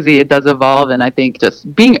it's crazy. It does evolve. And I think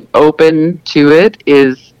just being open to it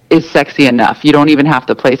is sexy enough. You don't even have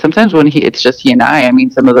to play. Sometimes when it's just he and I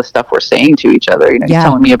mean, some of the stuff we're saying to each other, he's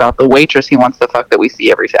telling me about the waitress he wants to fuck that we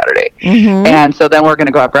see every Saturday. Mm-hmm. And so then we're going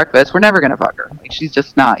to go have breakfast. We're never going to fuck her. Like, she's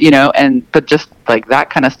just not, but just like that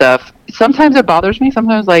kind of stuff. Sometimes it bothers me.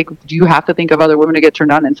 Sometimes like, do you have to think of other women to get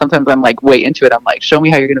turned on? And sometimes I'm like, way into it. I'm like, show me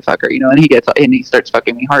how you're going to fuck her, and he starts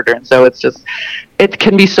fucking me harder. And so it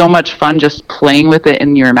can be so much fun just playing with it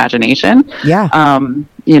in your imagination. Yeah.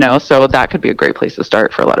 So that could be a great place to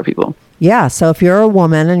start for a lot of people. Yeah. So if you're a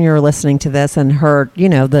woman and you're listening to this and her,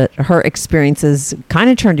 her experiences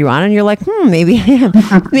kind of turned you on and you're like, maybe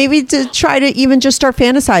to try to even just start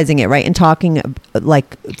fantasizing it, right? And talking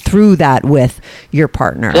like through that with your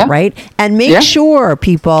partner, right? And make sure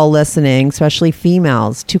people listening, especially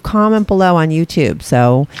females, to comment below on YouTube.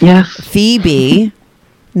 So Phoebe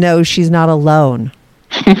knows she's not alone.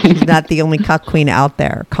 She's not the only cuck queen out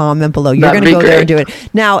there. Comment below. You're going to go there and do it.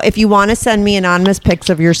 Now, if you want to send me anonymous pics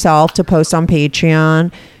of yourself to post on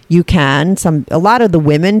Patreon, you can. A lot of the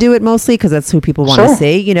women do it mostly because that's who people want to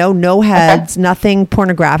see. No heads, nothing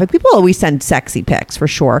pornographic. People always send sexy pics for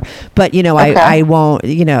sure. But, I won't,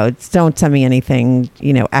 don't send me anything,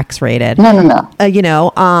 X-rated.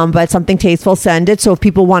 No. But something tasteful, send it. So if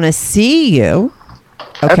people want to see you,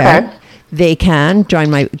 they can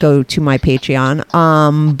go to my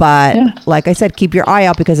Patreon. But like I said, keep your eye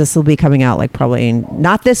out because this will be coming out like probably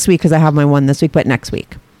not this week because I have my one this week, but next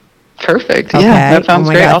week. Perfect. Okay. Yeah, that sounds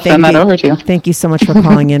great. I'll send that over to you. Thank you so much for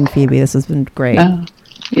calling in, Phoebe. This has been great. Yeah,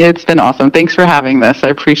 it's been awesome. Thanks for having this. I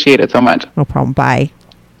appreciate it so much. No problem. Bye.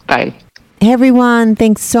 Bye. Hey everyone,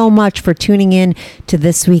 thanks so much for tuning in to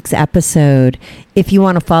this week's episode. If you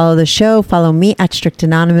want to follow the show, follow me at Strict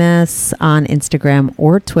Anonymous on Instagram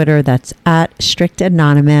or Twitter. That's at Strict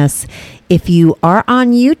Anonymous. If you are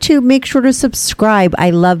on YouTube, make sure to subscribe. I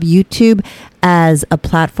love YouTube as a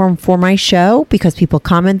platform for my show because people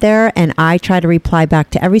comment there and I try to reply back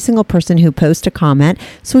to every single person who posts a comment.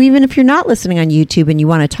 So even if you're not listening on YouTube and you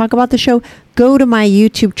want to talk about the show, go to my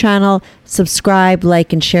YouTube channel, subscribe,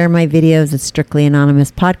 like, and share my videos. It's Strictly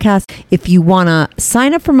Anonymous Podcast. If you want to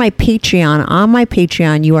sign up for my Patreon, on my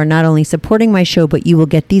Patreon, you are not only supporting my show, but you will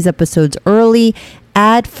get these episodes early,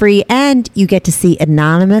 ad-free, and you get to see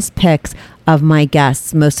anonymous pics of my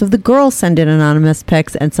guests. Most of the girls send in anonymous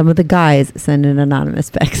pics and some of the guys send in anonymous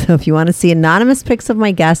pics. So if you want to see anonymous pics of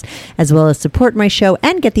my guests as well as support my show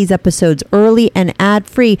and get these episodes early and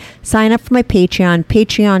ad-free, sign up for my Patreon,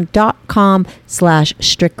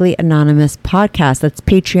 patreon.com/Strictly Anonymous Podcast. That's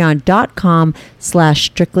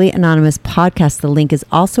patreon.com/Strictly Anonymous Podcast. The link is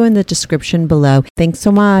also in the description below. Thanks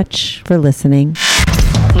so much for listening.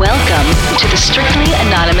 Welcome to the Strictly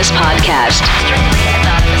Anonymous Podcast. Strictly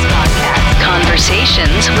Anonymous Podcast.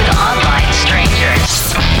 Conversations with online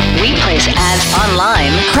strangers. We place ads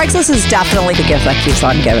online. Craigslist is definitely the gift that keeps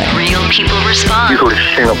on giving. Real people respond. You go to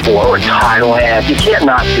Singapore or Thailand, you can't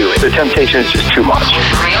not do it. The temptation is just too much.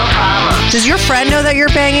 Real problems. Does your friend know that you're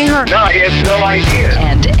banging her? No, he has no idea.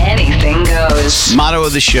 And anything goes. Motto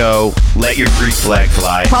of the show, let your freak flag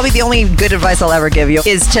fly. Probably the only good advice I'll ever give you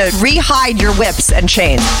is to re-hide your whips and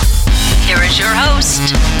chains. Here is your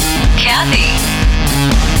host, Kathy.